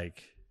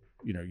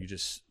 you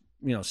just,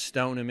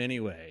 stone him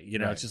anyway.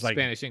 Right. It's just like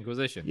Spanish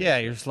Inquisition. Yeah.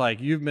 You're just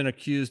like, you've been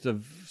accused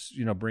of,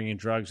 bringing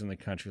drugs in the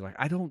country. Like,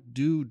 I don't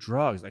do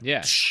drugs. Like,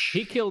 yeah.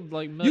 He killed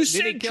like, you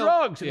said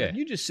drugs. Yeah.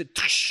 You just said,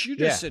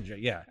 said,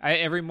 yeah.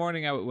 Every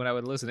morning when I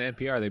would listen to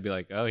NPR, they'd be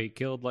like, oh, he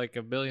killed like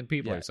 1 billion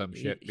people or some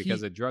shit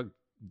because of drug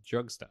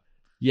stuff.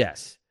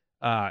 Yes.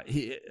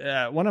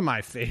 One of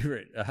my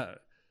favorite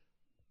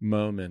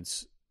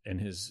moments in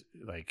his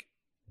like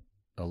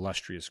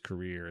illustrious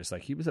career is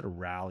like he was at a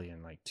rally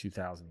in like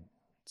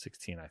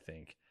 2016, I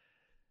think,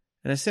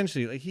 and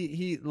essentially like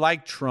he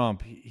like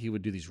Trump, he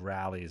would do these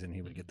rallies and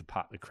he would get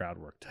the crowd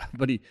worked up.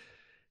 But he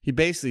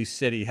basically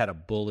said he had a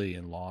bully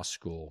in law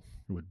school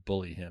who would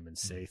bully him and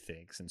say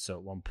things, and so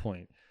at one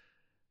point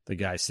the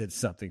guy said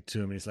something to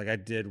him and he's like, "I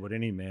did what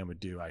any man would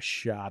do. I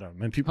shot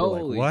him." And people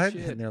were like, "What?"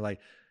 Shit. And they're like.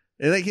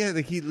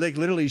 He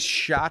literally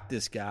shot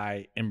this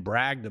guy and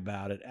bragged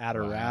about it at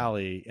a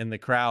rally, and the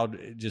crowd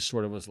just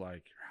sort of was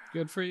like,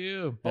 "Good for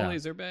you!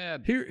 Bullies are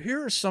bad."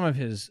 Here are some of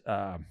his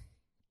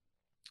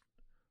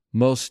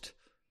most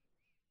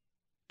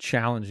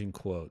challenging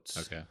quotes.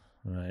 Okay,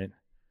 right.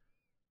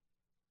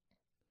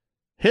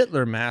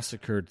 Hitler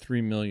massacred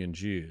 3 million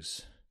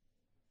Jews.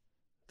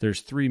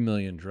 There's 3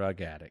 million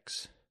drug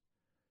addicts.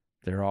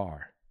 There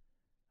are.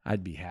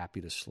 I'd be happy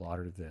to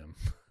slaughter them.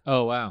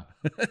 Oh, wow.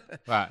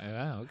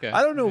 Wow. Okay.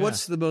 I don't know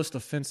what's the most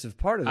offensive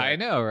part of that. I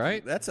know,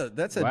 right? That's a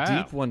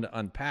deep one to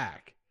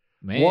unpack.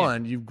 Man.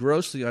 One, you've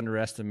grossly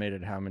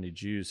underestimated how many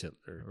Jews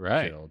Hitler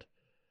killed.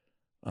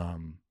 I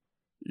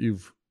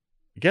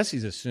guess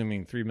he's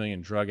assuming 3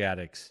 million drug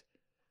addicts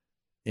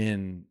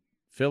in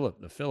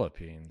the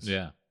Philippines.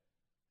 Yeah.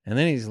 And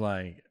then he's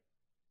like,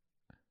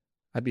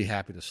 I'd be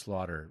happy to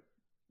slaughter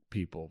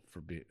people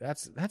for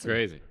that's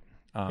crazy.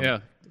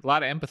 A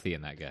lot of empathy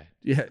in that guy.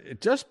 Yeah,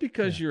 just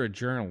because you're a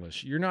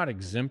journalist, you're not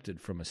exempted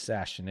from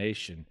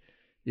assassination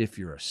if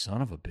you're a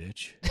son of a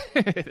bitch.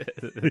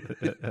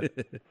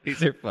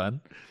 These are fun.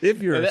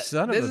 If you're a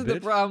son of a bitch. This is the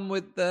problem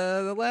with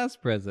the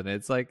last president.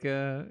 It's like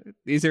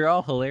these are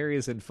all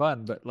hilarious and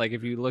fun, but like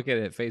if you look at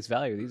it at face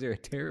value, these are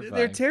terrifying.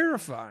 They're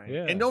terrifying.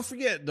 Yeah. And don't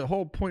forget, the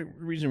whole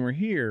reason we're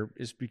here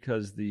is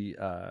because the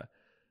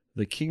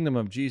Kingdom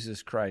of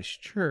Jesus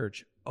Christ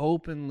Church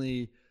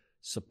openly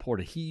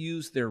supported. He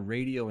used their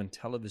radio and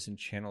television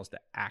channels to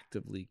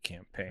actively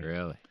campaign.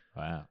 Really?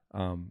 Wow.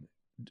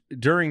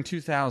 During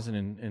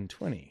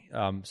 2020.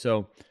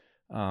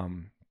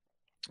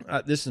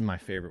 This is my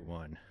favorite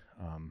one.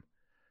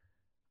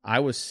 I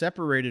was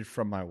separated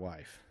from my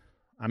wife.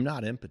 I'm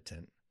not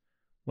impotent.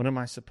 What am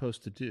I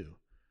supposed to do?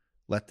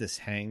 Let this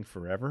hang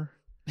forever?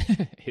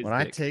 When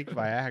I take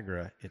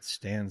Viagra, it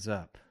stands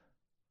up.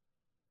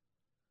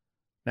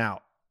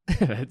 Now,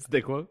 that's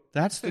the quote?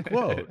 That's the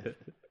quote.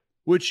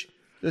 Which,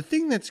 the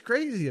thing that's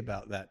crazy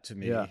about that to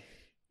me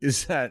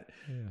is that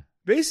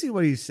basically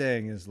what he's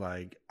saying is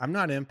like, I'm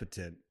not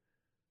impotent.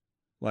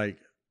 Like,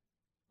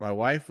 my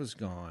wife was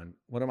gone.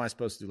 What am I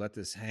supposed to do? Let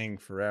this hang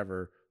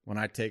forever? When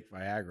I take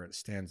Viagra, it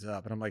stands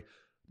up. And I'm like,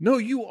 no,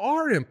 you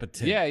are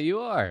impotent. Yeah, you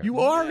are. You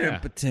are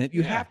impotent.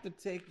 You have to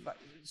take.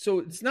 So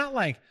it's not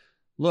like,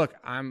 look,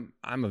 I'm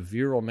a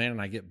virile man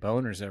and I get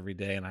boners every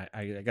day and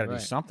I got to do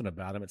something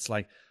about them. It's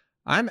like,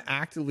 I'm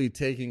actively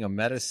taking a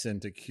medicine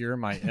to cure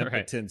my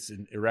impotence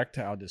and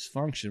erectile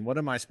dysfunction. What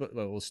am I supposed to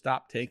do? Well,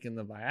 stop taking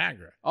the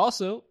Viagra.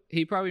 Also,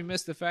 he probably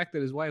missed the fact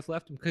that his wife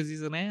left him because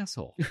he's an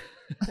asshole.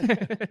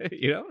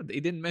 You know, he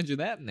didn't mention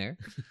that in there.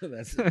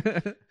 That's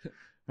it.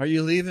 Are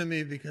you leaving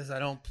me because I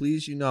don't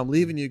please you? No, I'm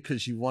leaving you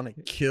because you want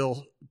to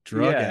kill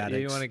drug addicts. Yeah,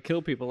 you want to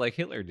kill people like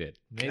Hitler did.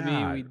 Maybe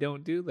we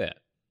don't do that.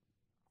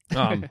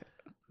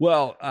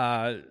 Well,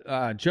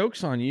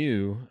 joke's on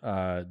you,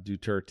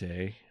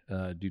 Duterte.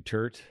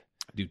 Duterte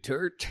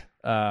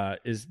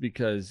is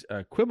because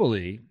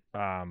Quibbly,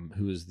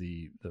 who is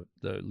the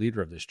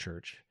leader of this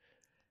church,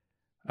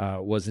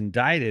 was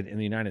indicted in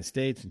the United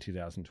States in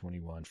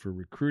 2021 for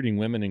recruiting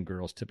women and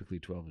girls, typically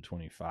 12 to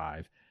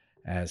 25,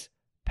 as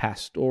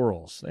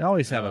pastorals. They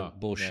always have a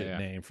bullshit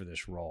name for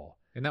this role.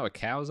 Isn't that what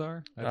cows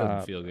are? That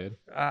doesn't feel good.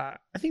 I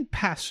think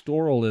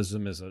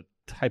pastoralism is a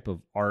type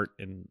of art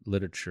and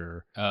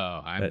literature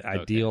that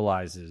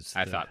idealizes.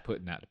 I thought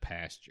putting out to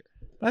pasture.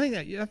 I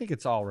think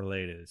it's all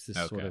related. It's this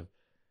sort of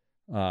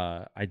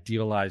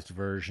idealized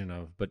version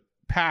of, but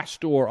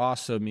pastor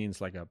also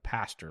means like a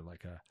pastor,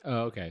 like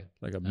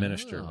a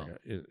minister.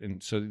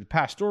 And so the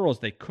pastorals,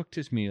 they cooked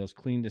his meals,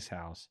 cleaned his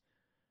house,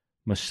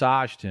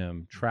 massaged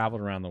him,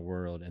 traveled around the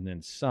world, and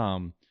then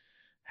some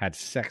had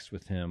sex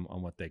with him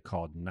on what they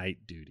called night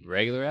duty.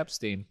 Regular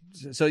Epstein.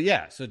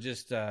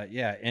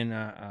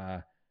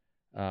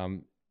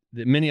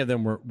 Many of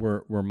them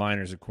were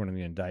minors, according to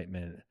the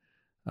indictment.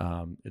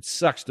 It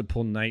sucks to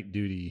pull night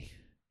duty.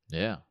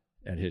 Yeah.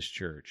 At his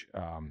church.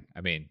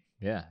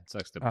 It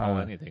sucks to pull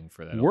anything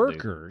for that.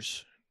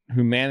 Workers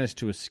who managed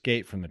to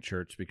escape from the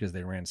church because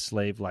they ran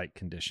slave-like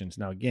conditions.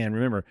 Now, again,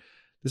 remember,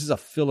 this is a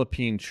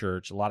Philippine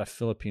church, a lot of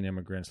Philippine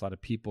immigrants, a lot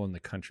of people in the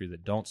country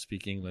that don't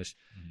speak English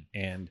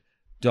and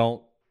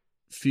don't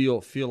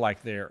feel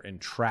like they're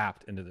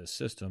entrapped into the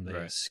system. They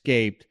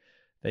escaped.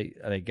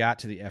 They got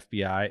to the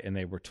FBI and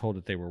they were told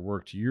that they were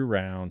worked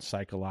year-round,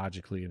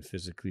 psychologically and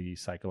physically,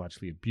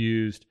 psychologically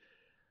abused.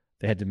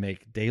 They had to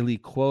make daily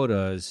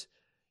quotas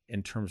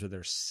in terms of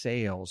their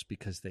sales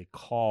because they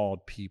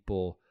called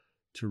people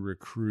to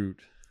recruit.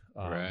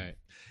 Right.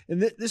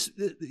 And this,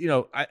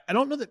 I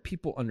don't know that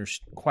people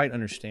quite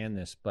understand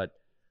this, but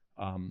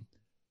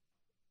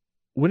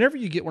whenever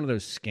you get one of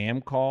those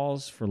scam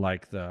calls for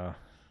like the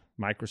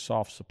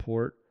Microsoft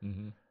support,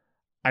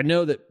 I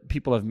know that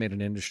people have made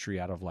an industry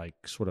out of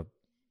like sort of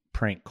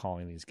prank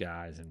calling these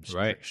guys and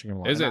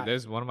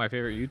There's one of my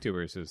favorite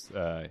YouTubers is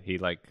he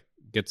like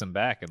gets them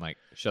back and like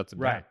shuts them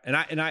down. And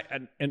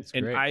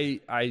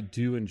I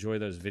do enjoy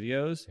those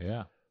videos.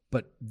 Yeah.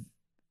 But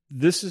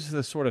this is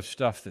the sort of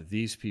stuff that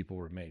these people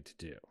were made to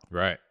do.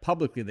 Right.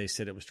 Publicly, they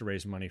said it was to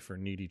raise money for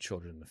needy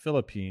children in the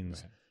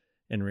Philippines. Right.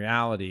 In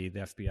reality, the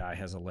FBI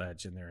has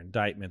alleged in their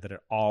indictment that it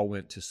all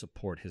went to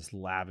support his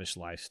lavish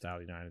lifestyle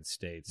in the United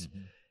States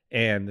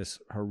and this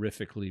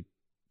horrifically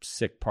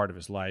sick part of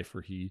his life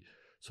where he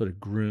sort of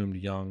groomed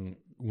young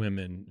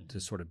women to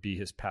sort of be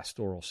his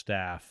pastoral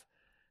staff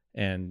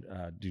and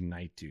do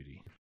night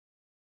duty.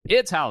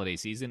 It's holiday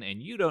season,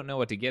 and you don't know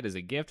what to get as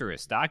a gift or a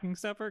stocking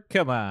stuffer?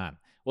 Come on.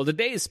 Well,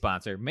 today's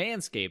sponsor,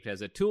 Manscaped,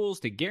 has the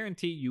tools to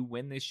guarantee you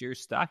win this year's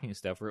stocking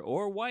stuffer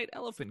or white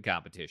elephant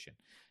competition.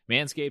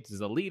 Manscaped is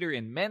a leader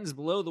in men's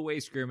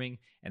below-the-waist grooming,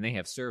 and they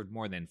have served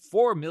more than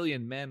 4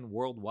 million men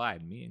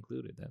worldwide, me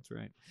included, that's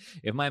right.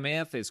 If my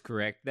math is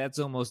correct, that's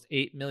almost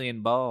 8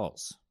 million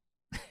balls.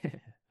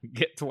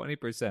 Get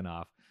 20%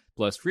 off,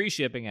 plus free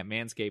shipping at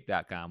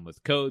manscaped.com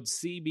with code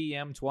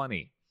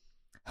CBM20.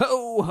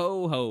 Ho,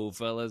 ho, ho,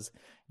 fellas.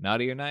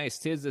 Naughty or nice,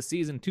 'tis the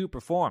season to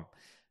perform.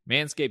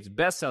 Manscaped's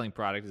best-selling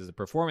product is the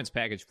Performance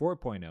Package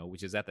 4.0,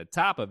 which is at the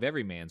top of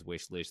every man's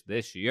wish list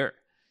this year.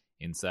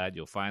 Inside,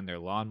 you'll find their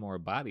Lawnmower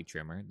Body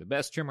Trimmer, the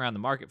best trimmer on the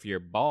market for your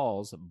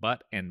balls,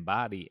 butt, and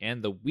body,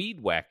 and the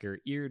Weed Whacker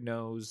Ear,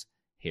 Nose,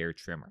 Hair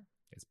Trimmer.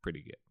 It's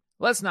pretty good.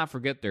 Let's not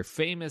forget their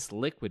famous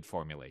liquid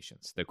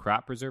formulations, the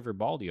Crop Preserver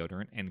Ball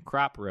Deodorant and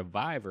Crop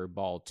Reviver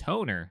Ball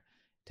Toner,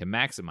 to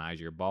maximize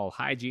your ball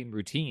hygiene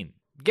routine.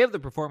 Give the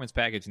Performance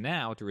Package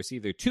now to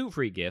receive their 2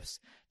 free gifts,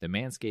 the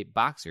Manscaped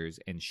Boxers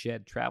and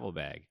Shed Travel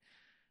Bag.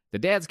 The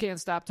dads can't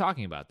stop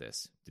talking about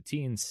this. The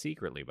teens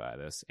secretly buy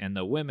this, and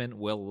the women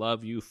will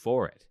love you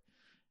for it.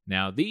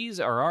 Now, these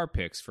are our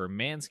picks for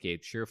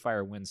Manscaped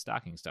Surefire Win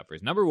stocking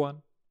stuffers. Number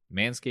 1,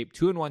 Manscaped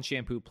 2-in-1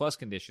 Shampoo Plus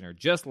Conditioner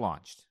just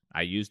launched.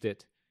 I used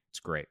it. It's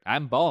great.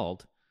 I'm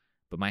bald,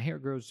 but my hair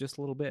grows just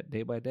a little bit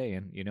day by day.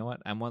 And you know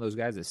what? I'm one of those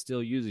guys that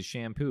still uses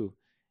shampoo,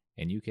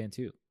 and you can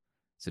too.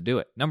 So do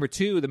it. Number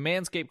 2, the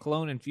Manscaped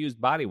Cologne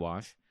Infused Body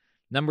Wash.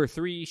 Number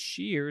 3,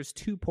 Shears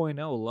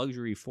 2.0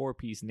 Luxury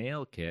 4-Piece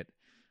Nail Kit,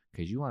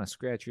 because you want to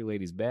scratch your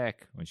lady's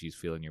back when she's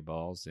feeling your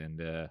balls, and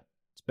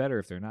it's better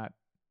if they're not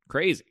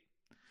crazy.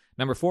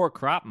 Number 4,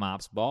 Crop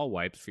Mops Ball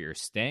Wipes for your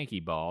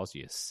stanky balls,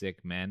 you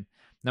sick men.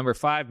 Number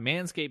 5,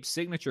 Manscaped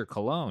Signature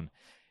Cologne.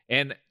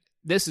 And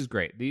this is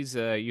great. These,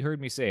 you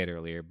heard me say it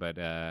earlier, but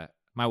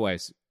my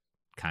wife's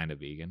kind of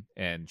vegan,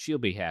 and she'll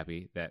be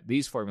happy that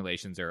these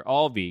formulations are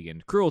all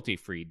vegan,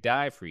 cruelty-free,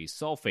 dye-free,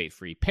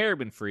 sulfate-free,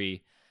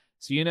 paraben-free.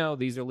 So you know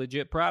these are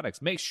legit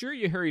products. Make sure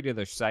you hurry to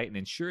their site and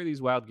ensure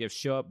these wild gifts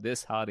show up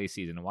this holiday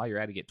season. And while you're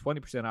at it, get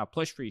 20% off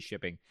plus free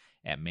shipping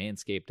at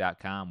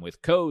manscaped.com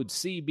with code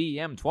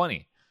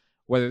CBM20.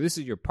 Whether this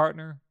is your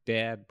partner,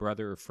 dad,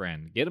 brother, or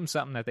friend, get them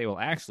something that they will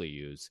actually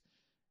use,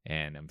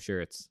 and I'm sure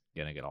it's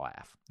going to get a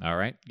laugh. All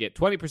right? Get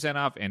 20%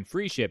 off and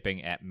free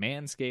shipping at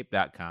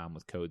manscaped.com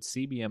with code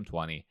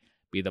CBM20.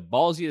 Be the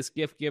ballsiest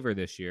gift giver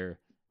this year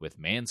with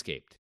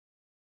Manscaped.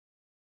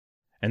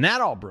 And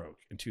that all broke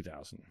in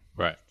 2000.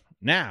 Right.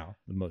 Now,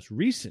 the most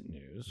recent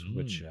news,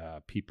 which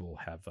people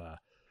have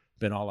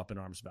been all up in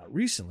arms about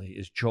recently,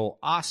 is Joel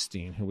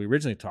Osteen, who we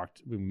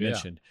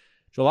mentioned.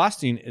 Joel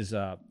Osteen is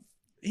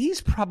he's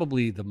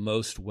probably the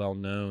most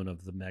well-known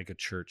of the mega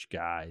church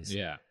guys.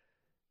 Yeah.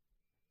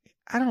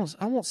 I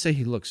won't say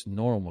he looks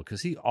normal,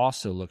 because he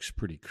also looks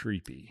pretty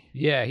creepy.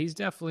 Yeah, he's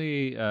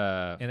definitely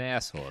an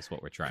asshole is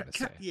what we're trying to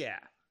say. Yeah.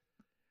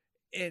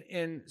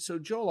 And so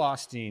Joel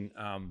Osteen,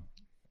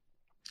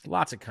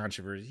 lots of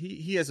controversy.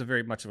 He has a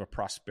very much of a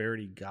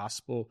prosperity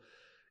gospel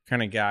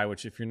kind of guy,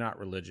 which if you're not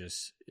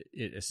religious,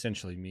 it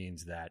essentially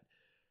means that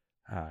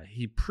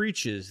he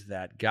preaches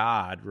that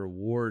God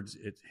rewards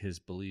his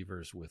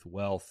believers with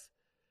wealth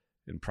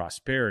and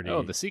prosperity.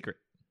 Oh, The Secret.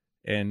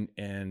 And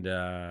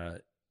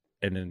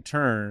in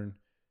turn,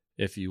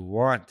 if you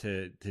want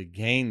to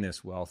gain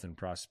this wealth and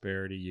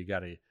prosperity, you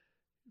got to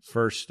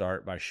first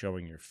start by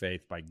showing your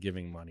faith by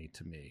giving money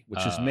to me,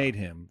 which has made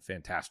him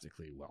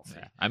fantastically wealthy.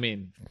 Yeah. I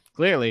mean,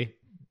 clearly,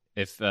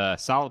 if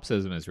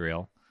solipsism is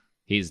real,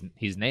 he's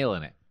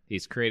nailing it.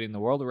 He's creating the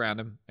world around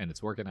him, and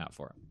it's working out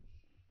for him.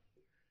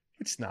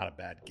 It's not a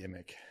bad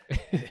gimmick.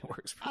 It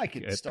works I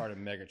could good. start a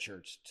mega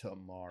church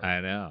tomorrow. I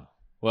know.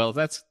 Well, if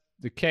that's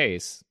the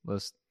case,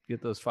 let's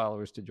get those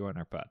followers to join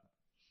our pod.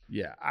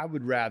 Yeah, I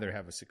would rather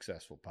have a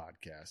successful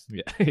podcast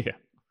Yeah, yeah.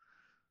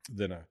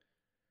 than a...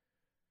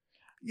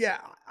 Yeah,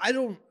 I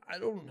don't...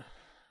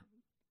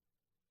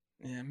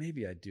 Yeah,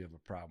 maybe I do have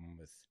a problem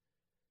with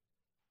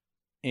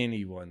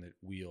anyone that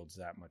wields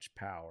that much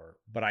power,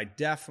 but I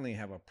definitely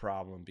have a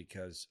problem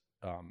because,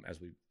 as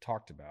we've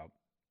talked about,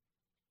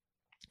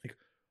 like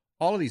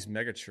all of these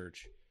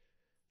megachurch,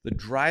 the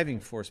driving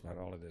force behind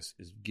all of this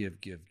is give.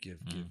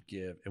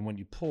 And when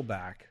you pull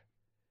back,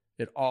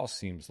 it all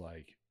seems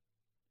like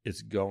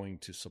it's going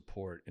to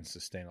support and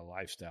sustain a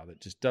lifestyle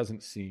that just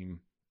doesn't seem...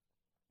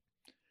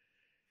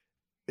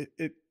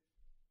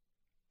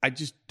 I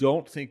just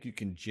don't think you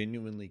can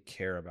genuinely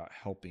care about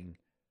helping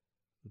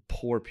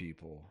poor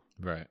people,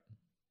 Right.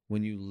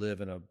 when you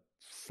live in a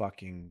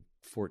fucking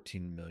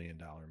 $14 million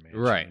mansion.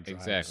 Right, and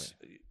drives,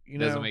 exactly. You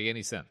know, Doesn't make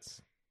any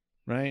sense.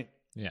 right?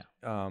 Yeah.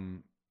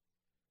 And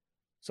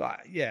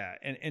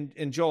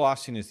Joel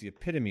Osteen is the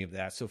epitome of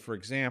that. So, for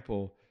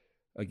example,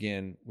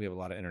 again, we have a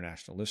lot of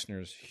international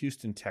listeners.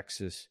 Houston,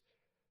 Texas,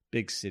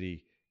 big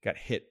city, got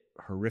hit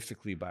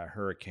horrifically by a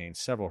hurricane,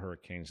 several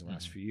hurricanes in the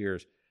last few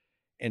years.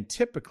 And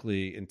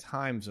typically, in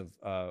times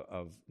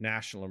of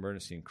national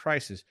emergency and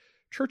crisis,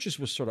 churches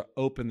will sort of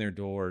open their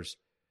doors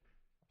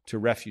to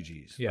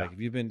refugees. Yeah. Like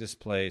if you've been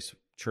displaced,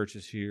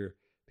 churches here,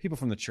 people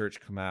from the church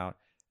come out.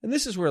 And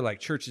this is where like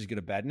churches get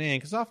a bad name,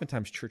 because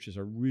oftentimes churches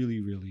are really,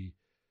 really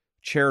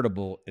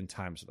charitable in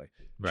times of like...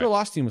 Right. Joel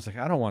Osteen was like,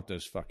 I don't want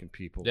those fucking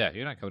people. Yeah,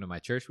 you're not coming to my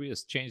church. We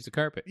just changed the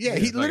carpet. Yeah,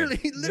 he literally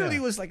Yeah.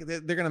 was like,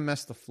 they're going to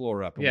mess the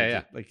floor up. And Yeah, we yeah.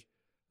 just,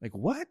 like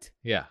what?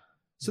 Yeah.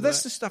 So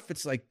that's the stuff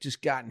that's like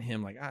just gotten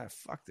him like,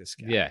 fuck this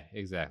guy. Yeah,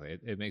 exactly.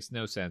 It makes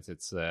no sense.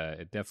 It's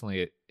it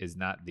definitely is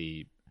not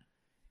the,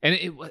 and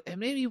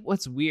maybe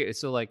what's weird.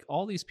 So like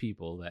all these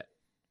people that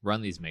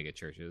run these mega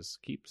churches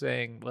keep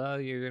saying, well,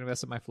 you're gonna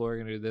mess up my floor,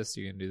 you're gonna do this,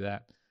 you're gonna do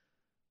that.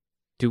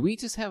 Do we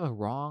just have a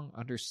wrong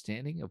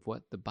understanding of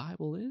what the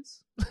Bible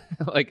is?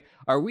 Like,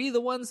 are we the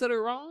ones that are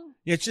wrong?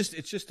 Yeah, it's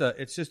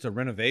just a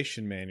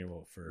renovation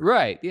manual for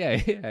Right. Yeah.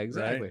 Yeah.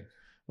 Exactly. Right?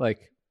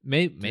 Like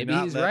maybe Do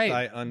not he's let right.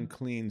 Thy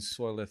unclean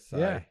soileth thy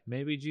Yeah.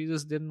 Maybe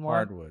Jesus didn't want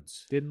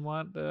hardwoods.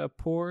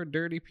 poor,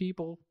 dirty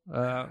people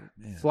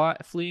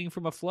fleeing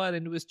from a flood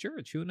into his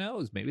church. Who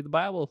knows? Maybe the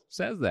Bible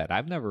says that.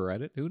 I've never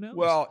read it. Who knows?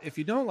 Well, if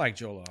you don't like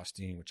Joel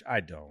Osteen, which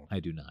I don't, I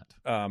do not.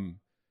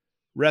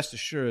 rest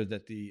assured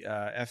that the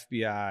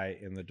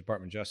FBI and the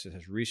Department of Justice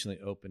has recently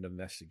opened an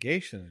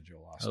investigation into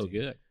Joel Osteen. Oh,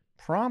 good.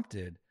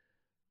 Prompted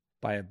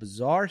by a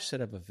bizarre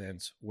set of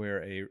events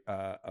where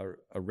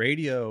a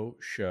radio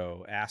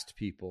show asked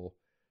people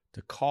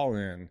to call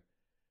in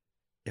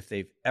if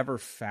they've ever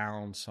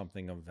found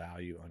something of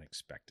value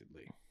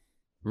unexpectedly.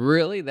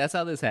 Really? That's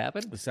how this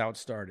happened? That's how it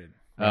started.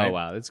 Oh, right?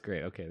 wow. That's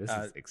great. Okay, this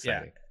is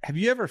exciting. Yeah. Have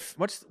you ever?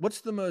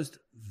 What's the most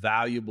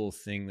valuable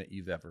thing that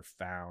you've ever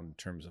found in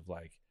terms of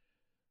like,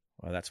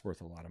 well, that's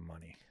worth a lot of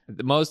money?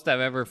 The most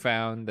I've ever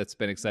found that's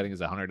been exciting is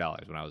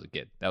 $100 when I was a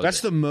kid. That's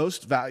the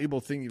most valuable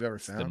thing you've ever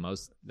found? The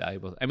most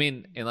valuable. I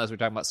mean, unless we're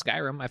talking about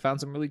Skyrim, I found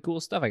some really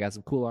cool stuff. I got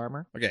some cool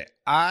armor. Okay.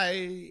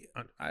 I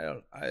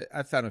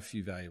found a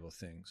few valuable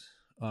things.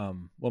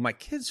 Well, my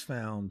kids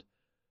found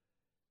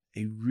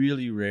a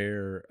really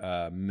rare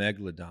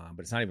megalodon,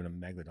 but it's not even a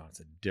megalodon. It's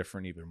a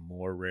different, even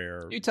more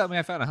rare. You tell me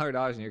I found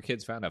 $100 and your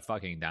kids found a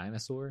fucking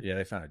dinosaur? Yeah,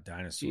 they found a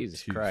dinosaur.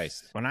 Jesus tooth.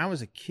 Christ. When I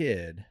was a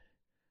kid,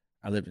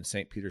 I lived in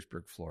St.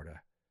 Petersburg,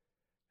 Florida,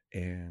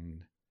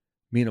 and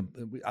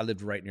I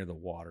lived right near the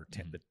water,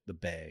 the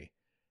bay,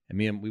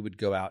 and we would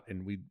go out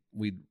and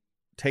we'd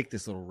take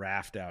this little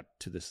raft out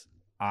to this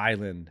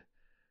island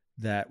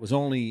that was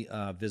only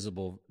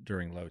visible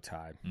during low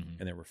tide,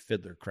 and there were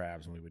fiddler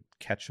crabs, and we would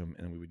catch them,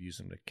 and we would use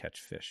them to catch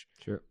fish,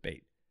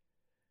 bait.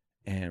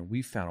 And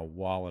we found a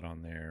wallet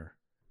on there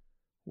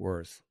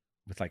with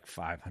like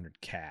 $500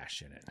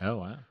 cash in it. Oh,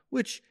 wow.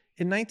 Which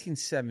in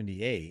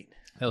 1978,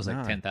 that was like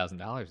 $10,000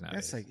 nowadays.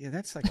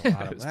 That's like a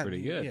lot of That's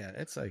pretty good. Yeah,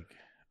 it's like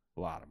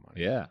a lot of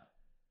money. Yeah.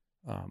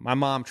 My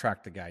mom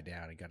tracked the guy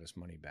down and got his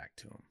money back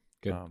to him.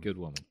 Good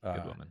woman.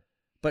 Good woman.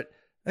 But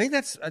I think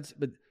that's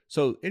but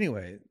so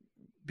anyway,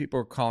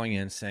 people are calling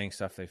in saying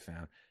stuff they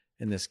found,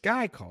 and this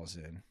guy calls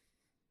in,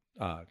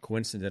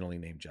 coincidentally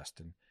named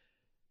Justin,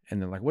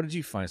 and they're like, "What did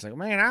you find?" It's like,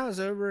 "Man, I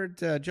was over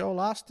at Joel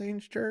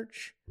Osteen's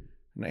church,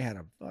 and they had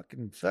a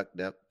fucking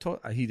fucked up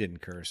toilet." He didn't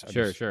curse.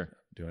 Sure.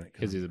 Doing it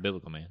because he's a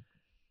biblical man.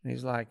 And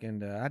he's like,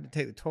 and I had to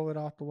take the toilet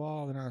off the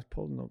wall, and I was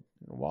pulling the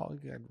wall,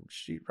 got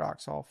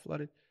sheetrocks all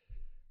flooded.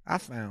 I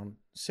found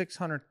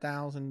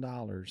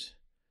 $600,000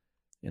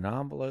 in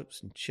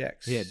envelopes and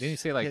checks. Yeah, didn't you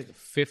say like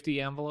 50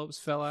 envelopes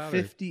fell out?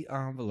 50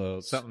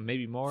 envelopes. Something,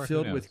 maybe more.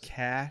 Filled with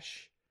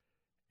cash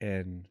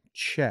and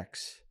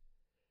checks.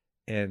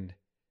 And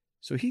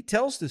so he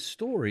tells this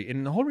story,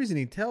 and the whole reason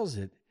he tells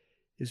it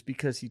is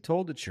because he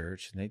told the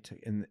church, and they took,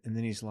 and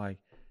then he's like,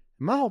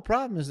 my whole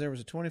problem is there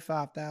was a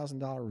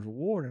 $25,000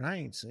 reward, and I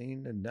ain't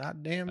seen a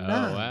goddamn dime.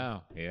 Oh,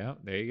 wow. Yeah,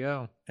 there you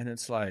go. And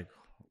it's like,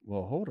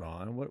 well, hold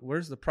on.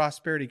 Where's the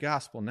prosperity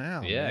gospel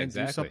now? Yeah, man?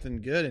 exactly. Do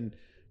something good, and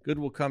good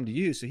will come to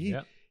you. So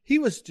he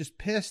was just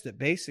pissed that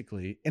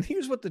basically, and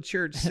here's what the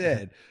church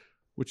said,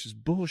 which is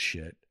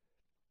bullshit,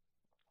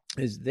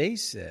 is they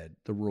said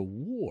the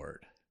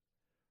reward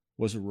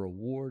was a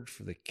reward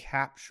for the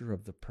capture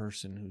of the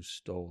person who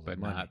stole the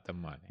money. But not the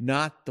money.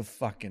 Not the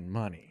fucking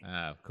money.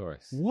 Of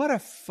course. What a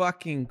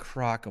fucking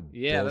crock of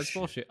bullshit. Yeah, that's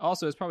bullshit.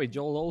 Also, it's probably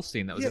Joel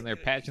Osteen that was in there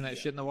patching that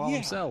shit in the wall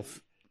himself.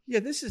 Yeah,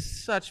 this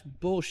is such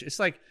bullshit. It's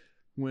like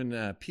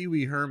when Pee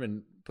Wee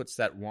Herman puts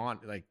that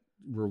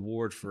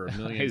reward for $1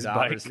 million.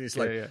 And he's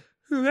like,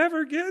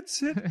 whoever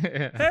gets it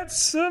had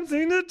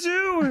something to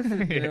do with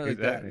it. You know, like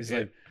that. He's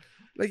like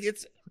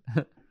it's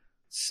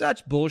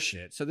such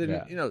bullshit. So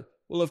then,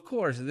 well, of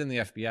course, and then the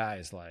FBI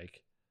is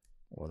like,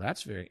 well,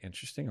 that's very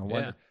interesting. I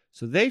wonder. Yeah.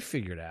 So they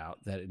figured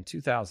out that in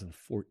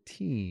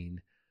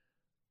 2014,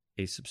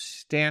 a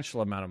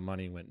substantial amount of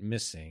money went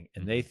missing,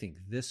 and they think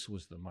this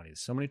was the money.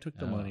 Somebody took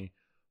the money,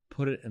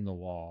 put it in the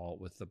wall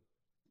with the,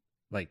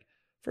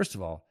 first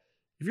of all,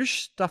 if you're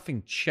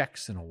stuffing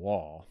checks in a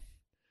wall,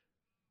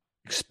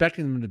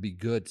 expecting them to be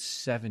good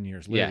 7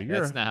 years later. Yeah,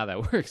 that's not how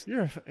that works.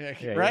 You're right?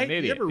 You're an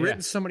idiot. You ever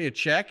written somebody a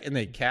check and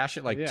they cash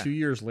it 2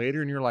 years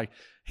later, and you're like,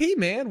 hey,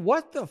 man,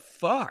 what the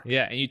fuck?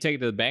 Yeah, and you take it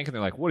to the bank and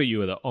they're like, what are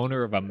you, the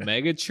owner of a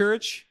mega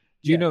church?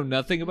 Do you know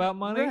nothing about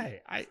money?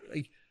 Right.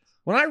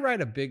 When I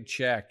write a big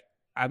check,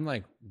 I'm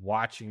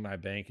watching my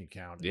bank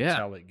account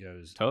until it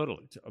goes.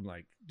 Totally. I'm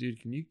like, dude,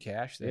 can you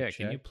cash that check?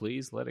 Can you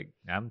please let it?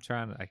 I'm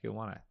trying to, I can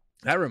want to.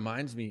 That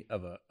reminds me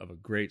of a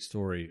great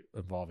story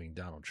involving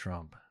Donald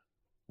Trump,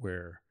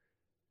 where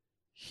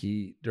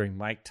during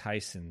Mike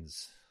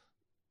Tyson's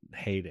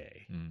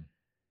heyday,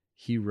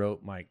 he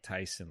wrote Mike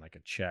Tyson a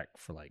check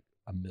for $1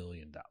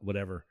 million,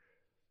 whatever.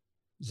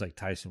 It was like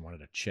Tyson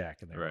wanted a check,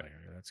 and they were like,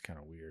 oh, that's kind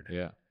of weird.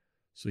 Yeah.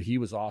 So he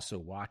was also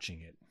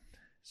watching it.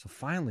 So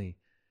finally,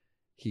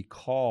 he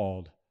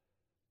called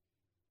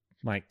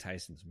Mike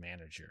Tyson's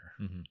manager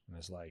and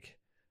was like,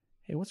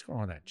 hey, what's going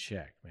on with that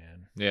check,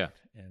 man? Yeah.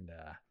 And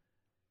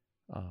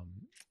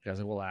I was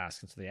like, we'll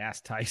ask. And so they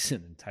asked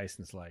Tyson, and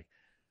Tyson's like,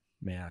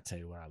 man, I'll tell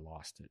you what, I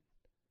lost it.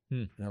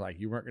 And they're like,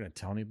 you weren't going to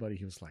tell anybody?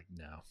 He was like,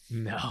 no.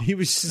 He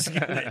was just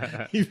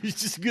gonna eat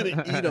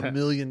 $1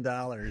 million.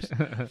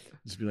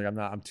 Just be like,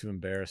 I'm too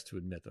embarrassed to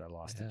admit that I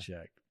lost a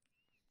check.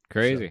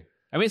 Crazy. So,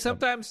 I mean,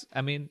 sometimes,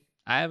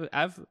 I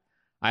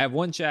have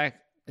one check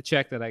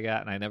that I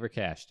got, and I never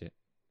cashed it.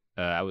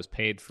 I was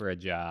paid for a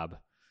job,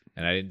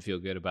 and I didn't feel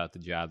good about the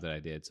job that I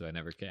did, so I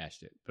never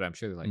cashed it. But I'm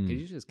sure they're like, could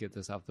you just get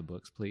this off the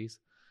books, please?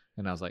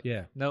 And I was like,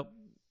 nope.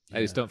 I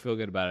just don't feel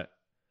good about it.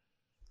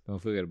 Don't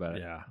feel good about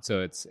it. Yeah.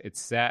 So it's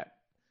sat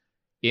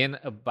in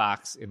a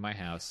box in my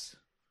house.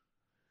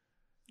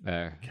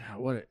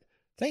 God,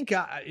 Thank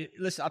God.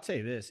 Listen, I'll tell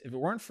you this: if it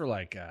weren't for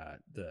like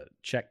the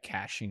check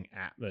cashing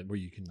app where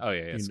you can,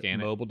 scan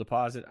it, mobile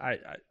deposit,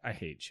 I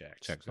hate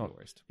checks. Checks are the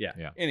worst. Yeah.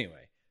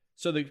 Anyway,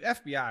 so the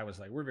FBI was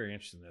like, we're very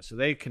interested in this, so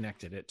they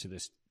connected it to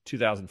this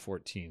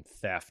 2014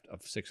 theft of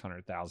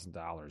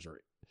 $600,000,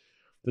 or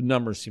the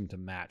numbers seem to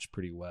match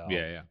pretty well.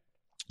 Yeah.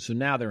 So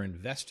now they're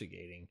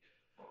investigating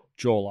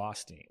Joel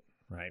Osteen,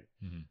 right?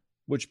 Mm-hmm.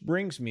 Which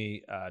brings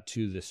me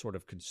to the sort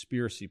of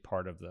conspiracy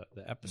part of the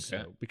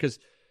episode, Okay. because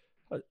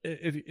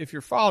if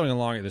you're following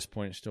along at this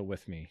point, still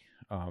with me,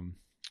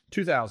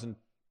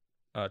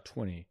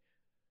 2020,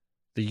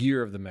 the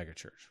year of the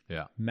megachurch.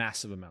 Yeah.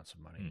 Massive amounts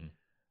of money,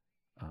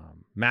 Mm-hmm.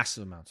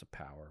 massive amounts of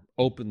power,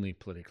 openly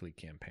politically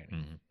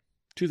campaigning. Mm-hmm.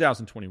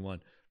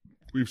 2021,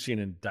 we've seen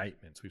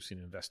indictments, we've seen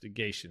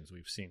investigations,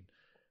 we've seen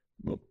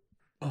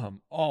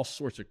all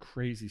sorts of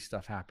crazy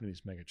stuff happen in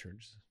these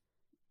megachurches,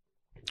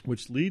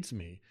 which leads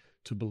me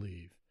to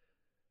believe,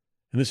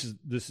 and this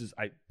is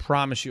I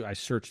promise you, I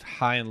searched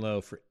high and low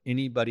for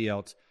anybody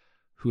else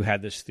who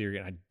had this theory,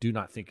 and I do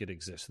not think it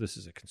exists. This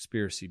is a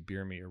conspiracy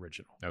beer me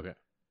original. Okay.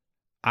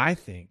 I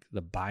think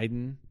the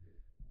Biden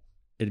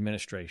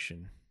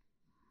administration,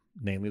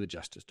 namely the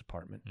Justice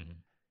Department, Mm-hmm.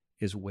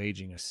 is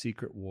waging a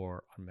secret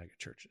war on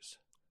megachurches.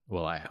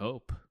 Well, I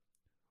hope.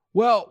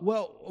 Well,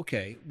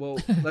 okay. Well,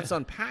 let's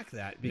unpack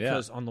that,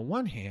 because on the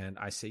one hand,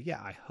 I say, yeah,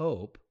 I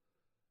hope,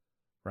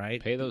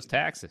 right? Pay those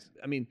taxes.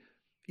 I mean,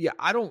 yeah,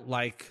 I don't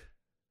like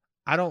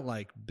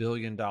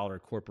billion-dollar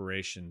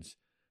corporations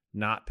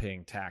not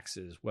paying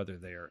taxes, whether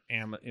they are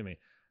I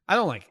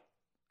don't like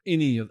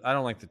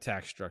the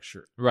tax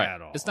structure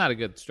at all. It's not a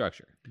good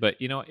structure. But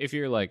if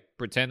you're like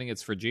pretending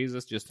it's for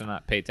Jesus just to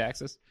not pay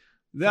taxes,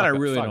 that I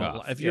really don't.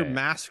 off. If you're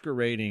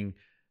masquerading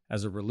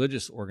as a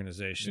religious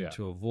organization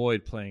to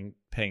avoid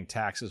paying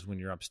taxes when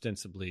you're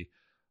ostensibly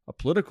a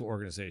political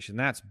organization,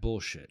 that's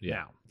bullshit. Yeah.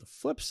 Now, the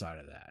flip side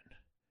of that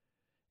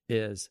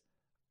is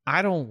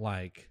I don't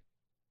like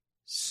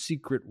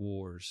secret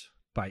wars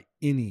by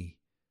any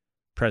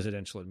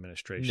presidential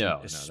administration,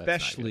 No,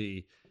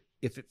 especially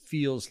if it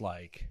feels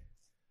like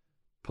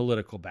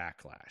political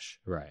backlash.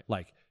 right?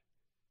 Like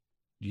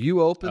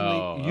you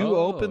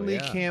openly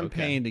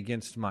campaigned okay.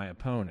 against my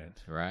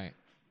opponent. Right.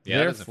 Yeah.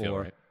 That doesn't feel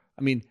Therefore, right.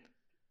 I mean,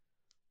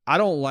 I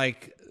don't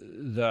like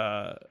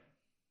the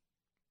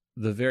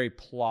very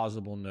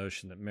plausible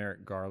notion that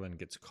Merrick Garland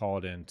gets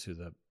called into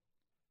the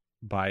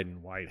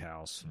Biden White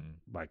House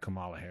by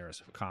Kamala,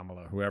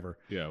 whoever,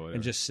 Whatever.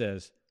 and just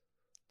says,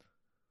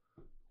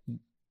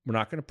 "We're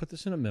not going to put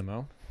this in a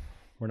memo.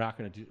 We're not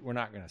going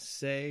to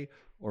say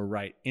or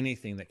write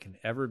anything that can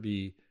ever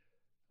be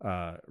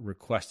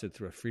requested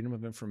through a Freedom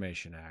of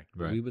Information Act.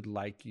 But Right. we would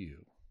like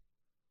you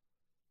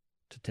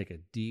to take a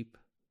deep,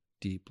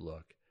 deep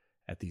look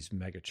at these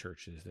mega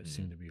churches that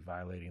seem to be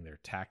violating their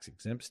tax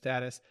exempt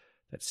status,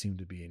 that seem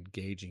to be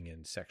engaging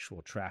in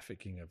sexual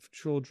trafficking of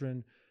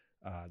children,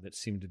 that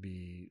seem to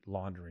be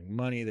laundering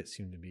money, that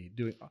seem to be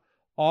doing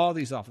all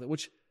these awful,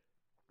 which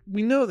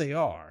we know they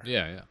are."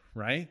 Yeah.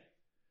 Right.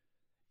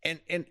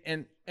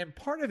 And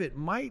part of it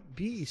might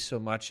be so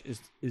much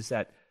is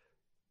that,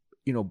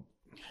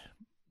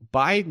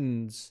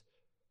 Biden's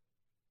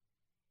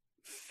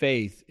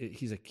faith,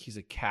 he's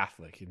a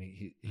Catholic, and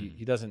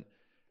he doesn't,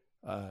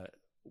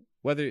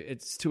 whether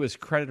it's to his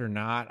credit or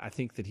not, I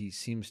think that he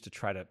seems to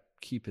try to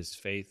keep his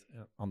faith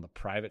on the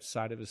private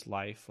side of his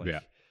life.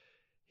 Like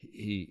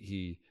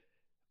he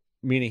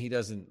meaning he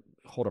doesn't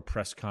hold a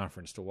press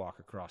conference to walk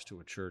across to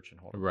a church and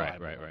hold a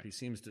Bible. Right. He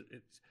seems to,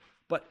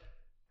 but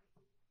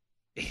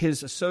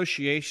his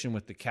association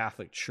with the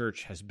Catholic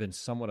Church has been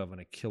somewhat of an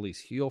Achilles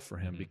heel for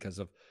him because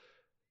of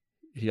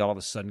he all of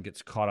a sudden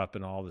gets caught up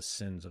in all the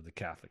sins of the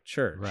Catholic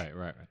Church.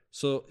 Right.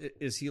 So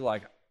is he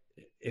like,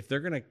 if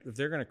they're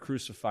gonna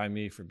crucify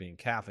me for being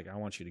Catholic, I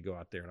want you to go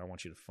out there and I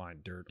want you to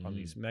find dirt on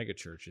these mega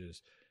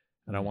churches,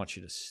 and I want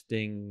you to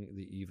sting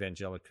the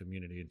evangelical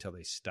community until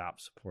they stop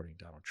supporting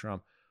Donald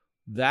Trump.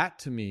 That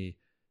to me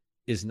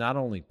is not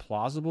only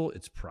plausible,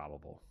 it's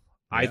probable.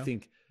 Yeah. I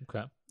think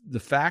Okay. the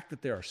fact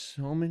that there are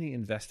so many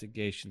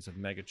investigations of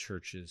mega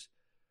churches,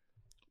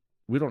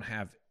 we don't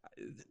have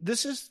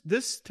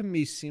this to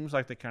me seems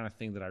like the kind of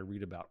thing that I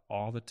read about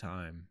all the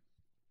time,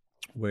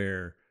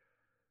 where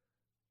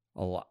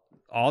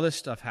all this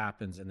stuff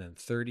happens, and then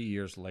 30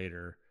 years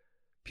later,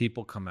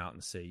 people come out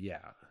and say,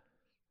 "Yeah,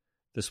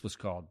 this was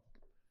called,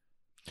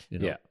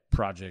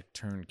 Project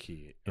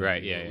Turnkey." And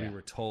Right. We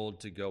were told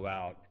to go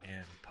out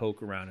and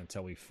poke around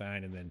until we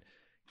find, and then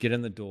get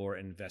in the door,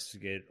 and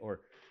investigate,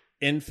 or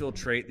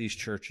infiltrate these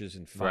churches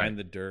and find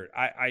the dirt.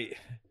 I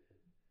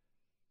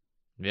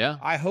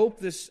hope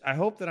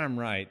that I'm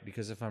right,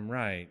 because if I'm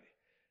right,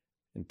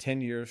 in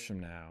 10 years from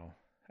now,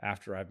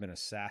 after I've been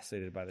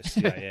assassinated by the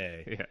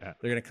CIA, they're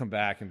going to come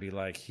back and be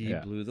like, he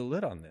blew the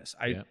lid on this.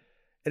 And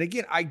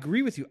again, I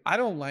agree with you. I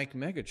don't like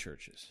mega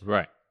churches.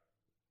 Right.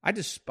 I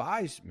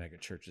despise mega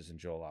churches and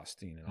Joel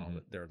Osteen and all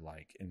that they're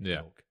like in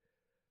Coke.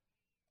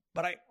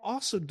 But I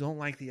also don't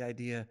like the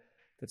idea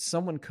that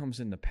someone comes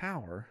into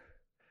power.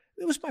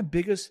 It was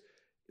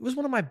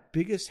one of my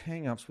biggest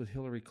hangups with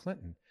Hillary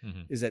Clinton,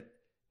 is that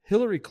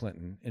Hillary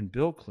Clinton and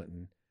Bill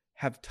Clinton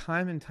have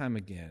time and time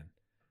again,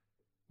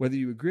 whether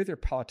you agree with their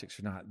politics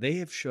or not, they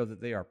have shown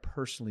that they are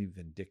personally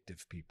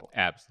vindictive people.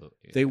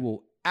 Absolutely. They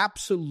will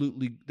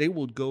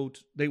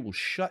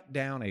shut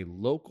down a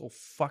local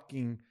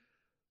fucking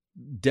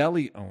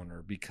deli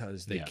owner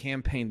because they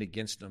campaigned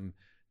against them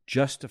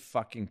just to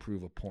fucking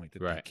prove a point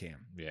that they can.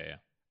 Yeah.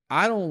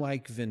 I don't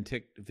like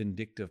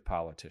vindictive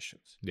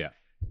politicians. Yeah.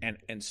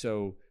 And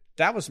so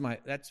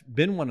that's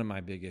been one of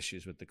my big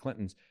issues with the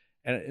Clintons.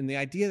 And the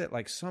idea that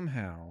like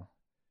somehow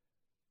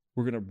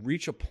we're going to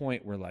reach a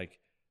point where like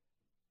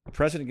a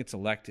president gets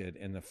elected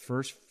in the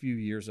first few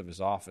years of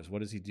his office, what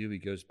does he do? He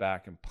goes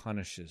back and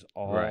punishes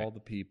all the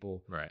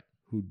people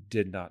who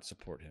did not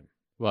support him.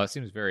 Well, it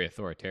seems very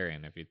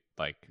authoritarian if you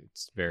like.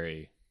 It's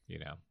very,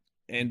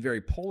 and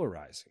very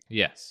polarizing.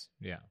 Yes.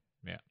 Yeah.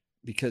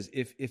 Because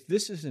if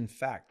this is in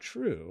fact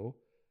true,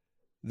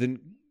 then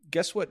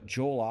guess what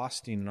Joel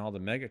Osteen and all the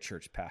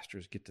megachurch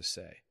pastors get to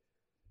say?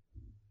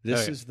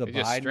 This is the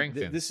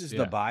Biden. This is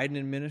the Biden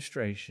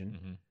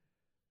administration,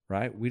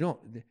 right? We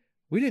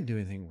didn't do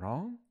anything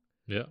wrong.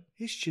 Yeah,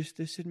 it's just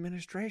this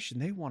administration.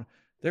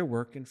 They're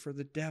working for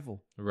the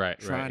devil, right?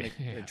 Trying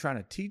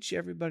to teach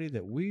everybody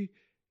that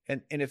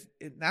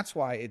that's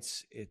why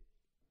it's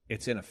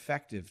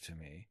ineffective to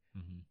me.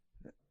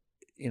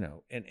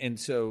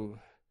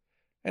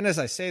 And as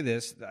I say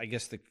this, I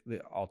guess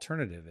the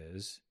alternative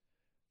is,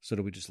 so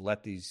do we just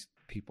let these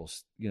people,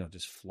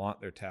 just flaunt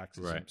their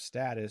taxes and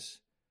status?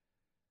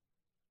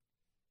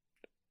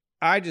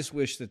 I just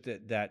wish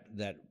that,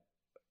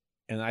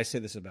 and I say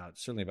this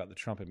certainly about the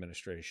Trump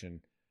administration,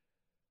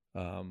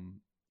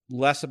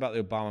 less about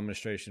the Obama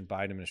administration,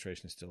 Biden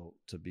administration still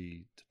to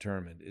be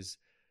determined, is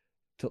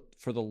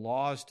for the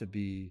laws to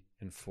be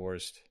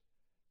enforced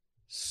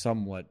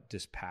somewhat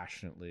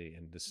dispassionately,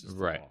 and this is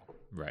the law.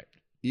 Right.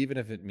 Even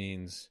if it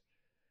means,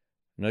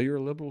 no, you're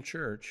a liberal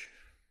church,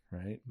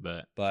 right?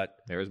 But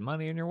there's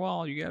money in your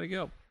wall. You got to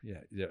go. Yeah.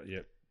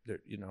 If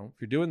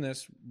you're doing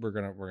this, we're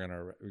gonna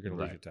lose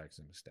your tax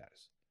and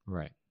status.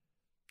 Right.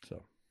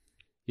 So.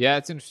 Yeah,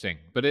 it's interesting,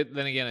 but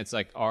then again, it's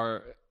like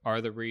are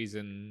the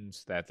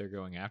reasons that they're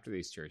going after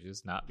these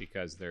churches not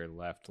because they're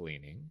left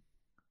leaning,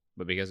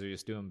 but because they're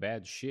just doing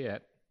bad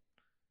shit,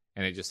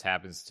 and it just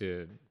happens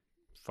to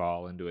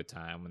fall into a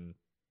time when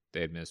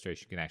the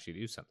administration can actually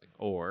do something.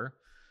 Or,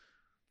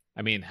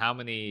 I mean, how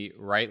many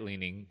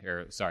left-leaning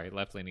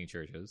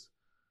churches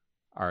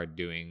are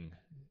doing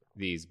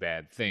these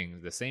bad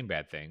things, the same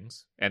bad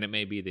things, and it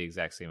may be the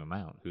exact same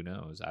amount. Who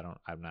knows?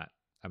 I'm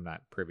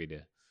not privy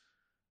to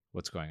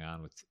what's going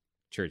on with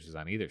churches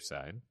on either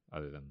side,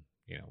 other than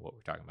what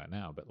we're talking about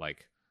now. But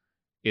like,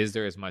 is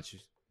there as much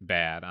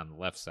bad on the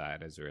left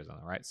side as there is on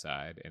the right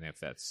side? And if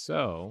that's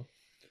so,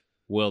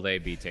 will they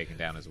be taken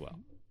down as well?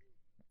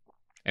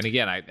 And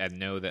again, I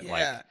know that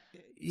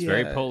it's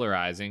very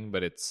polarizing,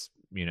 but it's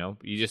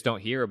you just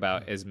don't hear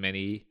about as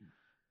many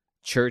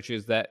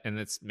churches that, and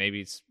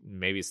maybe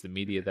it's the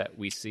media that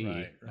we see.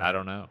 Right. I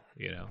don't know.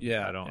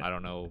 I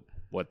don't know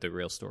what the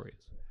real story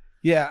is.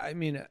 Yeah, I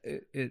mean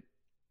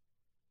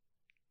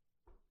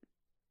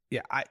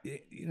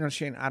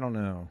Shane, I don't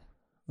know.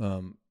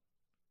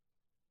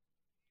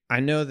 I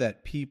know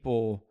that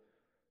people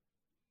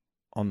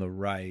on the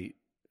right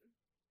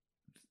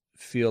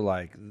feel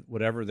like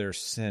whatever their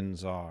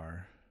sins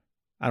are,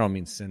 I don't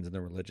mean sins in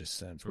the religious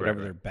sense, whatever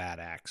their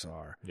bad acts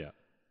are,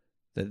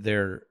 that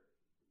they're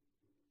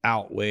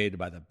outweighed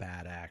by the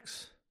bad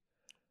acts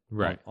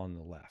on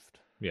the left.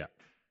 Yeah.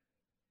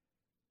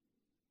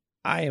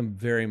 I am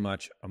very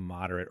much a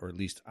moderate, or at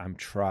least I'm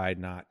tried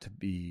not to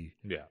be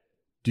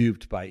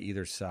duped by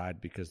either side,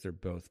 because they're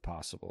both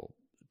possible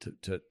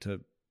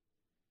to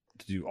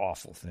do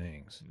awful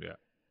things. Yeah.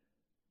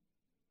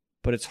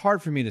 But it's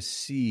hard for me to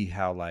see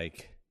how,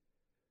 like,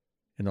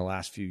 in the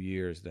last few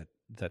years that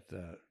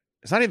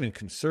it's not even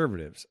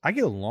conservatives. I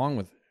get along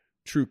with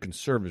true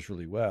conservatives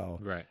really well.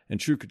 Right. And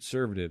true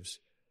conservatives,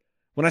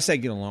 when I say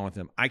get along with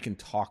them, I can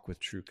talk with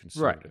true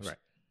conservatives. Right.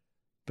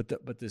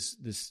 But this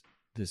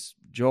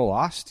Joel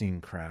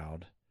Osteen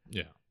crowd,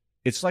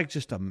 it's like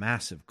just a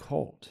massive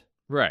cult.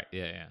 Right.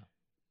 Yeah.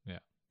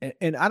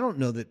 And I don't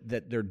know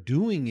that they're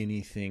doing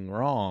anything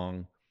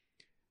wrong.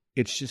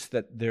 It's just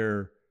that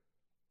they're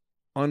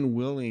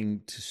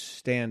unwilling to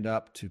stand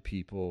up to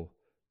people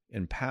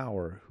in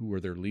power who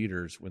are their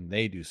leaders when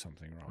they do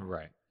something wrong.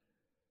 Right.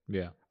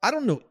 Yeah. I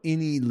don't know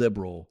any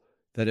liberal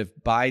that if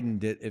Biden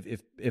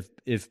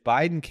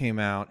Biden came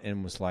out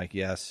and was like,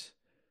 yes,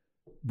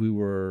 we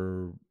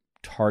were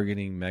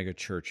targeting mega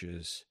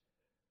churches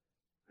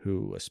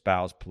who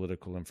espouse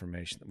political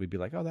information, that we'd be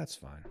like, oh, that's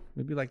fine.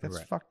 We'd be like,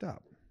 that's fucked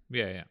up.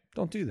 Yeah.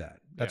 Don't do that.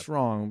 That's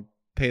wrong.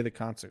 Pay the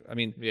consequence. I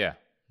mean, yeah.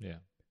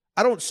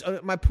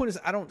 My point is,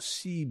 I don't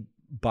see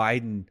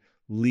Biden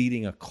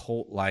leading a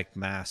cult-like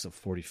mass of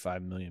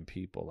 45 million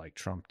people like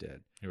Trump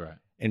did. Right.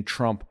 And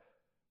Trump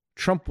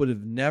would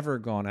have never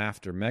gone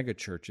after mega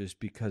churches,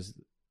 because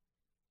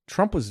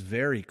Trump was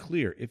very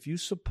clear. If you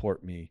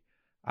support me,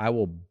 I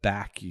will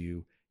back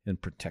you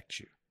and protect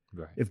you.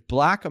 Right. If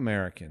Black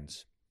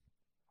Americans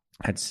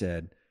had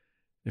said,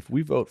 if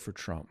we vote for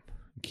Trump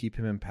and keep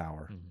him in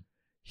power,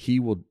 he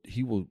will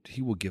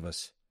give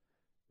us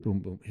boom,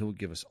 boom. He will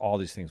give us all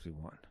these things we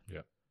want.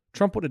 Yeah.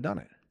 Trump would have done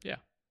it. Yeah.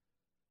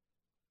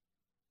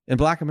 And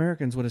Black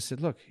Americans would have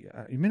said, look,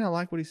 you may not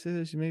like what he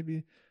says, you may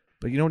be,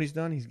 but you know what he's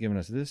done? He's given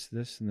us this,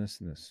 this, and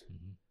this, and this.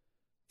 Mm-hmm.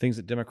 Things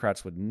that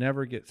Democrats would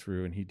never get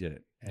through, and he did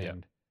it.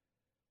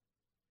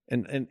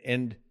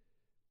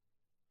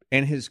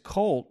 And his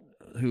cult,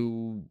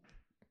 who,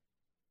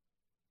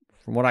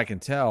 from what I can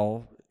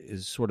tell,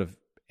 is sort of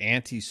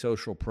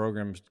anti-social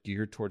programs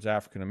geared towards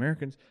African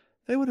Americans,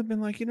 they would have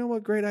been like, you know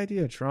what, great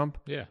idea, Trump.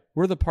 Yeah.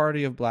 We're the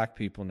party of black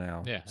people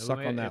now. Yeah. Suck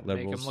on that,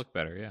 liberals. Make them look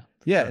better, yeah.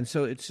 Yeah, and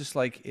so it's just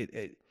like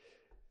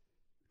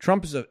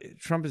Trump is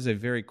a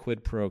very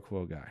quid pro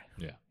quo guy.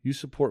 Yeah. You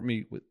support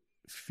me with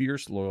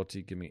fierce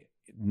loyalty,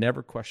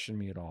 never question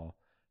me at all,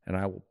 and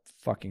I will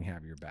fucking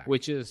have your back.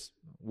 Which is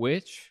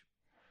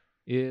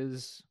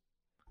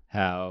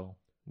how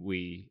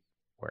we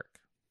work.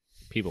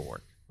 People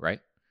work, right?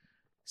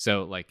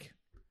 So like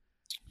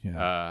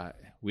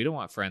we don't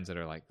want friends that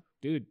are like,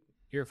 dude,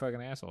 you're a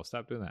fucking asshole.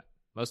 Stop doing that.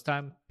 Most of the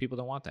time, people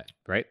don't want that,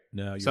 right?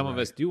 No, some of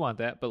us do want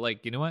that, but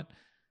like, you know what?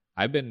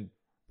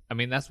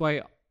 That's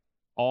why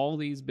all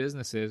these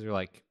businesses are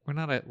like, we're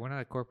not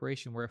a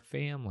corporation, we're a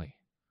family.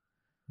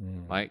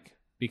 Like,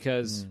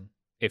 because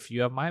if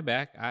you have my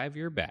back, I have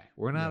your back.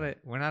 We're not an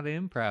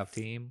improv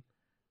team.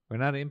 We're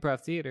not an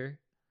improv theater.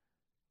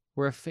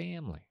 We're a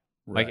family.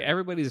 Right. Like,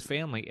 everybody's a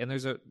family, and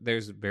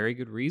there's very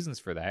good reasons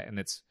for that, and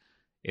it's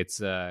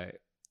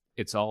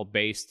all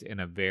based in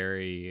a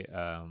very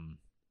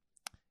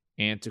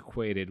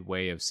antiquated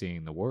way of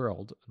seeing the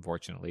world,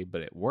 unfortunately,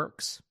 but it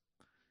works.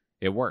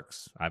 It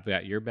works. I've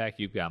got your back,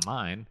 you've got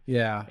mine.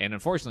 Yeah. And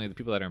unfortunately, the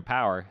people that are in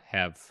power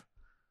have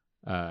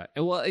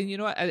and you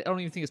know what? I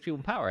don't even think it's people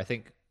in power. I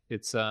think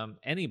it's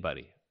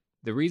anybody.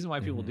 The reason why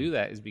people do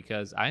that is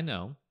because I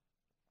know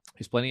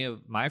there's plenty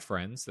of my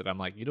friends that I'm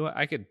like, you know what?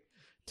 I could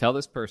tell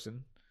this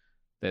person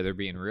that they're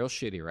being real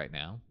shitty right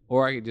now,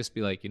 or I could just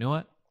be like, you know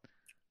what?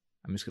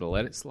 I'm just going to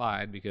let it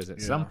slide because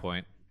at some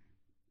point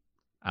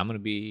I'm going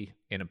to be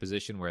in a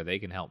position where they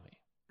can help me,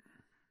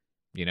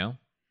 you know?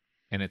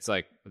 And it's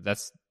like,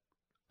 it's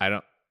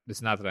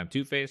not that I'm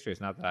two-faced, or it's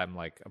not that I'm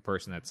like a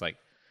person that's like,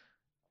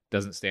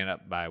 doesn't stand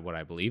up by what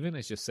I believe in.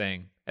 It's just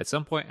saying at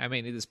some point I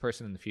may need this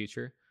person in the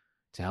future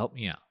to help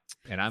me out.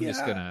 And I'm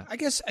just going to, I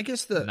guess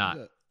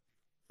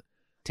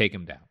take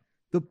him down.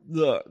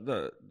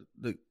 The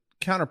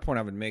counterpoint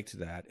I would make to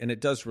that, and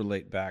it does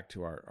relate back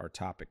to our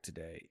topic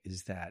today,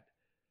 is that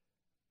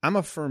I'm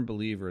a firm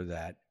believer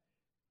that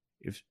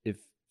if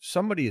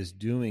somebody is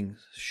doing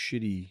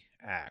shitty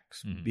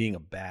acts, being a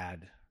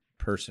bad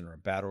person or a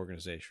bad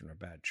organization or a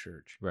bad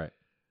church, right?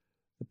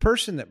 The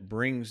person that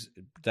brings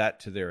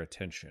that to their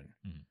attention,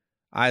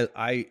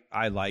 I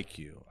like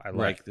you. I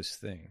like this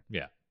thing.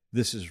 Yeah,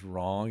 this is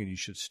wrong, and you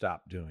should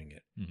stop doing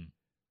it.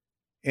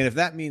 And if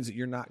that means that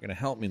you're not going to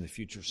help me in the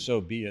future,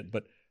 so be it.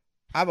 But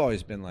I've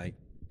always been like,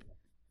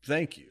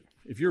 thank you.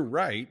 If you're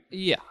right.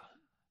 Yeah.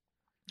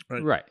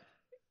 Right.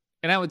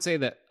 And I would say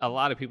that a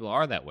lot of people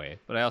are that way,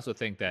 but I also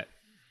think that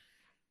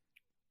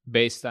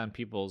based on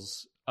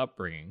people's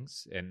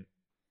upbringings and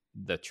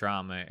the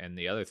trauma and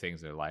the other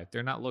things in their life,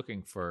 they're not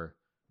looking for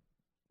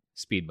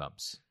speed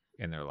bumps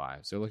in their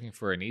lives. They're looking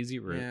for an easy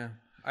route.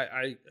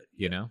 Yeah.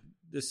 You know?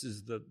 This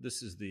is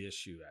the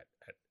issue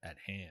at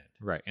hand.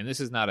 Right. And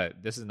this is not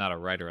a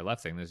right or a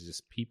left thing. This is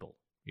just people,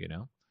 you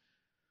know?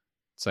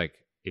 It's like,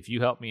 if you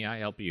help me, I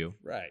help you.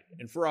 Right.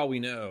 And for all we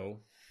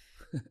know,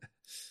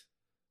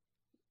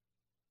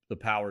 the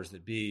powers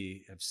that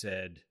be have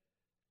said,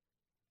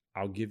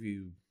 I'll give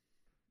you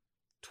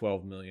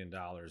 $12 million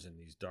in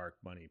these dark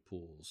money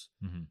pools.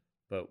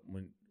 But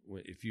when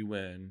if you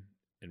win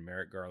and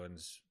Merrick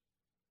Garland's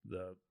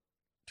the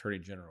attorney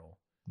general,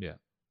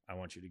 I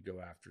want you to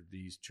go after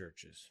these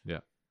churches.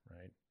 Yeah.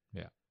 Right?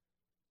 Yeah.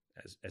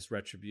 As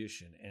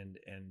retribution. And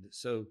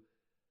so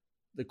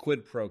the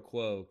quid pro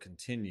quo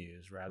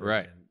continues rather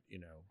than,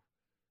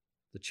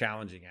 the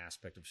challenging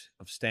aspect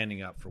of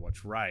standing up for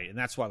what's right. And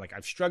that's why, like,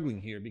 I'm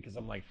struggling here because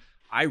I'm like,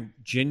 I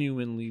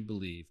genuinely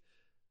believe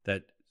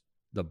that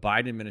the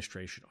Biden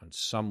administration on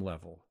some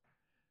level,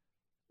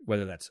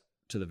 whether that's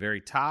to the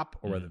very top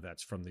or whether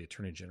that's from the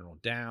attorney general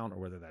down or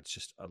whether that's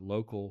just a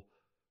local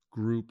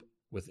group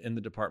within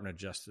the Department of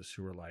Justice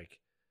who are like,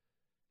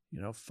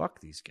 fuck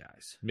these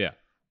guys. Yeah.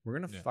 We're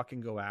going to fucking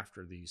go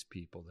after these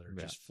people that are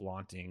just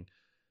flaunting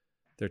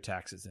their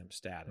tax-exempt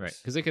status. Right.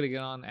 Because they could have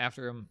gone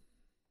after him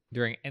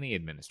during any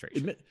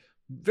administration.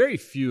 Very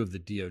few of the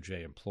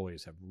DOJ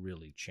employees have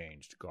really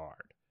changed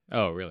guard.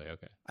 Oh, really?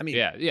 Okay. I mean,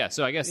 yeah.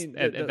 So I guess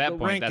at that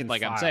point, that's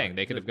like I'm saying,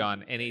 they could have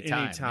gone any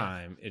time.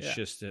 Anytime. Yeah. It's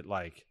just that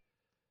like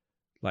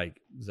the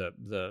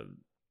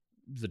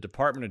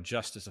Department of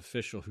Justice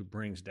official who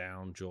brings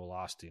down Joel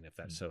Osteen, if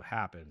that so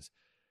happens,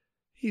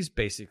 he's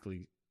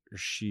basically, or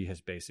she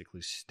has basically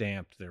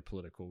stamped their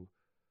political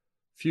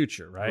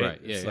future, right?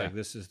 Right. It's like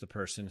this is the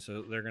person,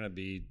 so they're going to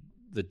be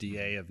the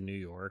DA of New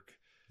York.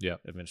 Yeah.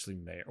 Eventually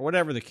mayor, or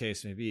whatever the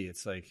case may be.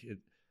 It's like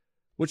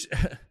which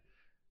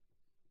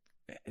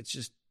it's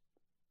just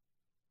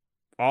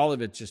all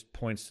of it just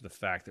points to the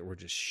fact that we're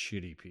just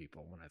shitty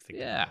people. When I think,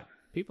 Yeah, about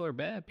it. people are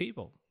bad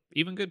people.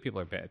 Even good people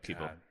are bad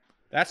people. God.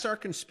 That's our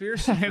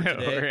conspiracy I for know,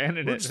 today. we're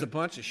ending We're it. just a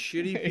bunch of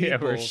shitty people. Yeah,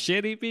 we're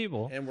shitty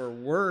people. And we're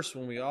worse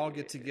when we all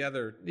get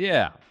together,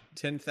 Yeah.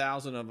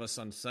 10,000 of us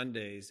on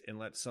Sundays, and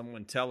let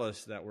someone tell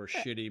us that we're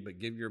shitty, but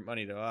give your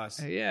money to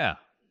us, Yeah.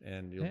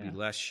 and you'll be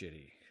less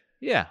shitty.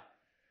 Yeah.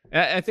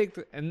 I think,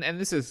 and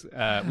this is,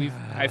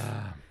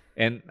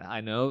 and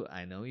I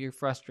know you're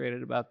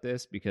frustrated about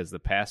this because the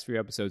past few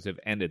episodes have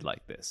ended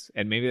like this.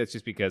 And maybe that's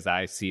just because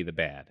I see the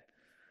bad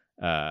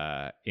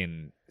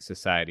in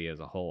society as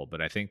a whole. But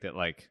I think that,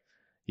 like,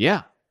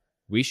 yeah,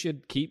 we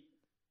should keep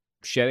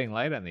shedding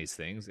light on these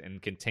things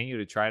and continue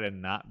to try to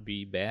not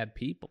be bad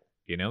people.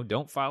 You know,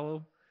 don't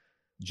follow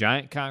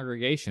giant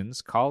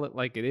congregations, call it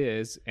like it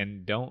is,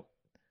 and don't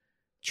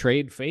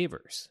trade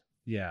favors.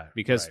 Yeah.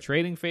 Because right.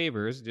 trading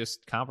favors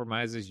just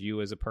compromises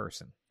you as a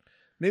person.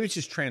 Maybe it's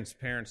just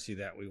transparency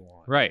that we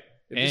want. Right.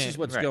 If this is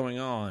what's going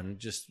on,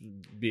 just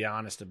be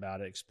honest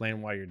about it.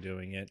 Explain why you're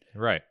doing it.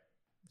 Right.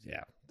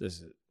 Yeah. This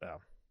is,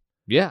 well.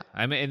 Yeah.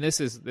 I mean, and this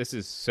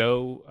is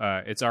so,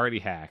 it's already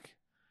hack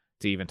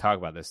to even talk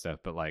about this stuff,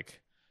 but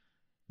like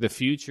the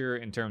future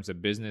in terms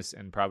of business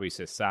and probably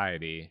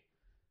society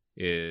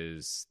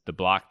is the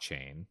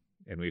blockchain.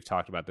 And we've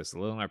talked about this a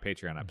little in our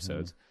Patreon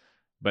episodes,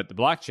 but the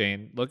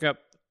blockchain, look up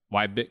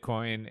why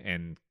Bitcoin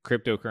and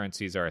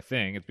cryptocurrencies are a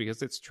thing. It's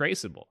because it's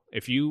traceable.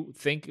 If you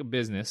think a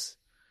business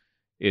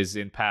is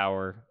in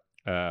power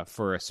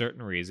for a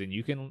certain reason,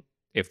 you can,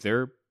 if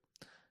they're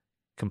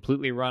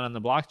completely run on the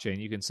blockchain,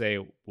 you can say,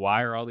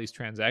 why are all these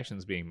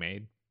transactions being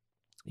made?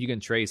 You can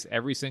trace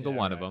every single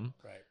one of them.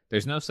 Right.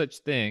 There's no such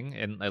thing,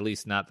 and at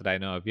least not that I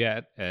know of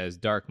yet, as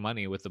dark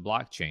money with the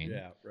blockchain.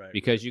 Yeah, right.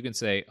 Because you can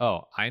say,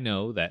 oh, I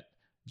know that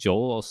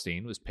Joel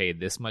Osteen was paid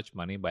this much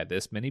money by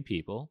this many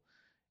people,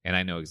 and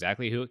I know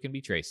exactly who it can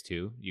be traced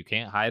to. You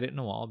can't hide it in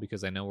a wall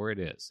because I know where it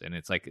is. And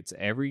it's like it's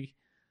every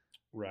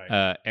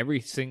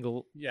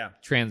single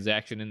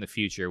transaction in the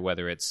future,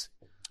 whether it's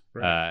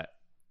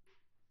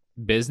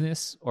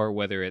business or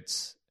whether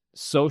it's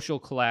social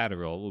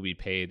collateral, will be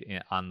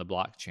paid on the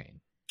blockchain.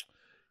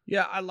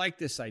 Yeah, I like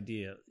this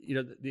idea. You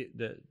know,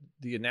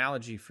 the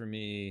analogy for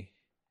me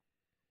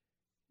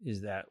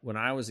is that when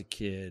I was a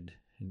kid,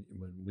 and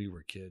when we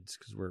were kids,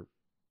 because we're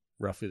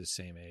roughly the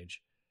same age,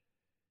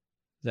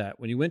 that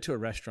when you went to a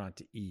restaurant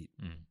to eat,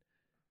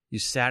 you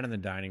sat in the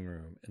dining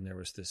room and there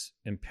was this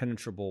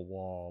impenetrable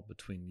wall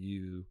between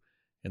you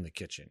and the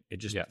kitchen. It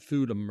just,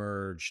 food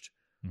emerged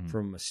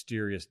from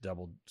mysterious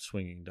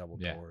swinging double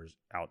doors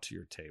out to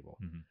your table.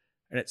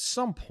 And at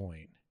some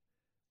point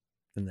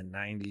in the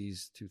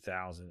 90s,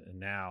 2000, and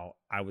now,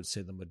 I would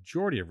say the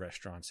majority of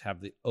restaurants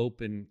have the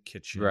open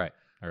kitchen. Right.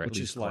 Or which at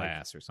least is like,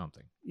 glass or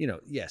something. You know,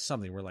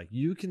 something where like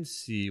you can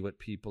see what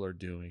people are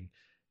doing.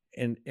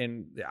 And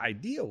the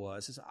idea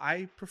is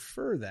I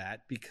prefer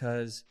that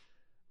because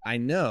I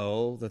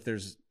know that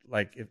there's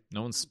like, if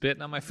no one's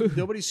spitting on my food,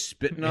 nobody's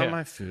spitting on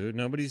my food,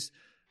 nobody's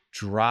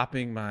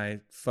dropping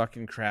my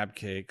fucking crab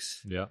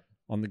cakes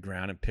on the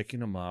ground and picking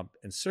them up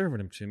and serving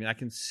them to me. I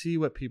can see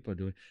what people are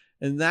doing.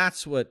 And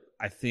that's what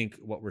I think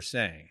what we're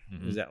saying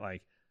is that,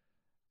 like,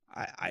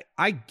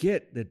 I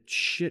get that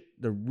shit.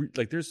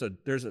 Like there's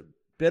a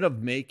bit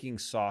of making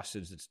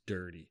sausage that's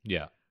dirty.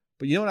 Yeah.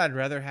 But you know what I'd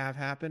rather have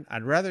happen?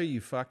 I'd rather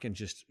you fucking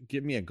just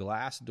give me a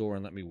glass door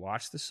and let me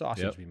watch the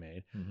sausage be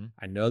made.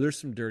 I know there's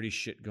some dirty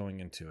shit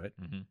going into it,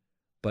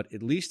 but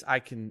at least I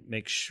can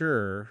make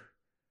sure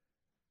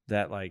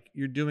that, like,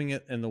 you're doing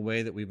it in the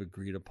way that we've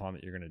agreed upon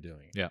that you're going to do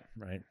it. Yeah.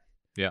 Right?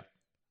 Yeah.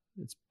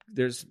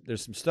 There's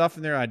some stuff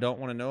in there I don't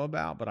want to know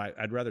about, but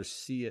I'd rather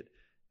see it.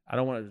 I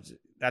don't want to.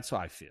 That's how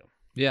I feel.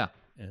 Yeah.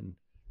 And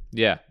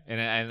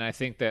I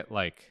think that,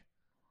 like,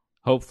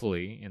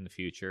 hopefully in the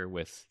future,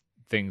 with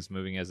things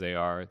moving as they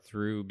are,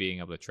 through being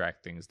able to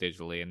track things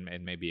digitally,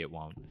 and maybe it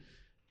won't,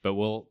 but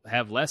we'll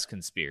have less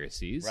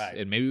conspiracies,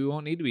 and maybe we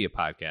won't need to be a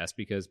podcast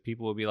because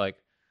people will be like,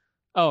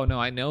 oh no,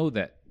 I know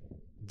that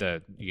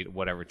the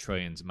whatever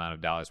trillions amount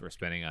of dollars we're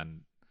spending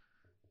on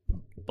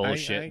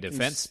bullshit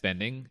defense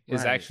spending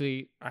is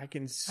actually,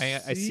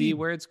 I see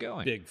where it's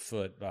going.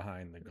 Bigfoot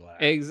behind the glass.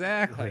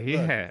 Exactly.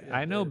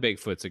 I know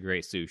Bigfoot's a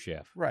great sous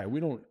chef. Right. We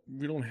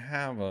don't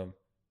have a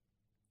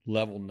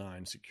level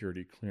 9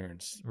 security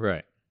clearance.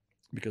 Right.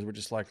 Because we're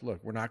just like, look,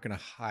 we're not going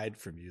to hide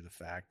from you the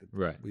fact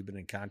that we've been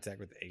in contact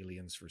with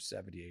aliens for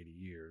 70, 80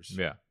 years.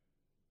 Yeah.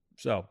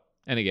 So,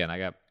 and again, I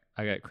got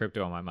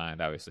crypto on my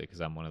mind, obviously,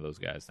 because I'm one of those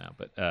guys now.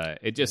 But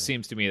it just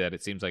seems to me that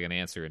it seems like an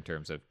answer in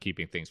terms of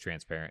keeping things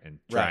transparent and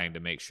trying to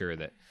make sure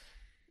that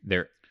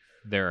there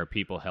are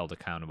people held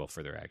accountable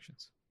for their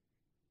actions.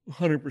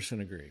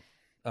 100% agree.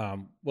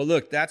 Well,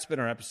 look, that's been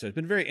our episode. It's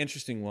been a very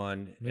interesting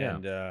one. Yeah.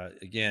 And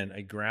again,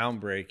 a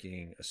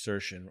groundbreaking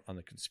assertion on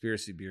the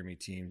Conspiracy Beer Me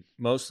team.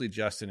 Mostly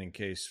Justin, in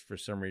case for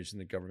some reason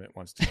the government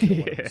wants to kill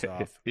one of us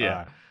off.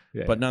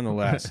 But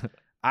nonetheless,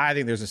 I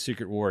think there's a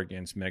secret war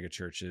against mega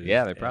churches.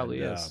 Yeah, there probably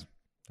is.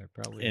 There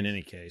probably in is.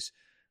 any case.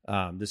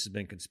 This has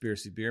been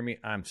Conspiracy Beer Me.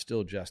 I'm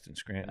still Justin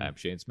Scranton. I'm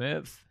Shane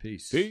Smith.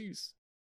 Peace. Peace.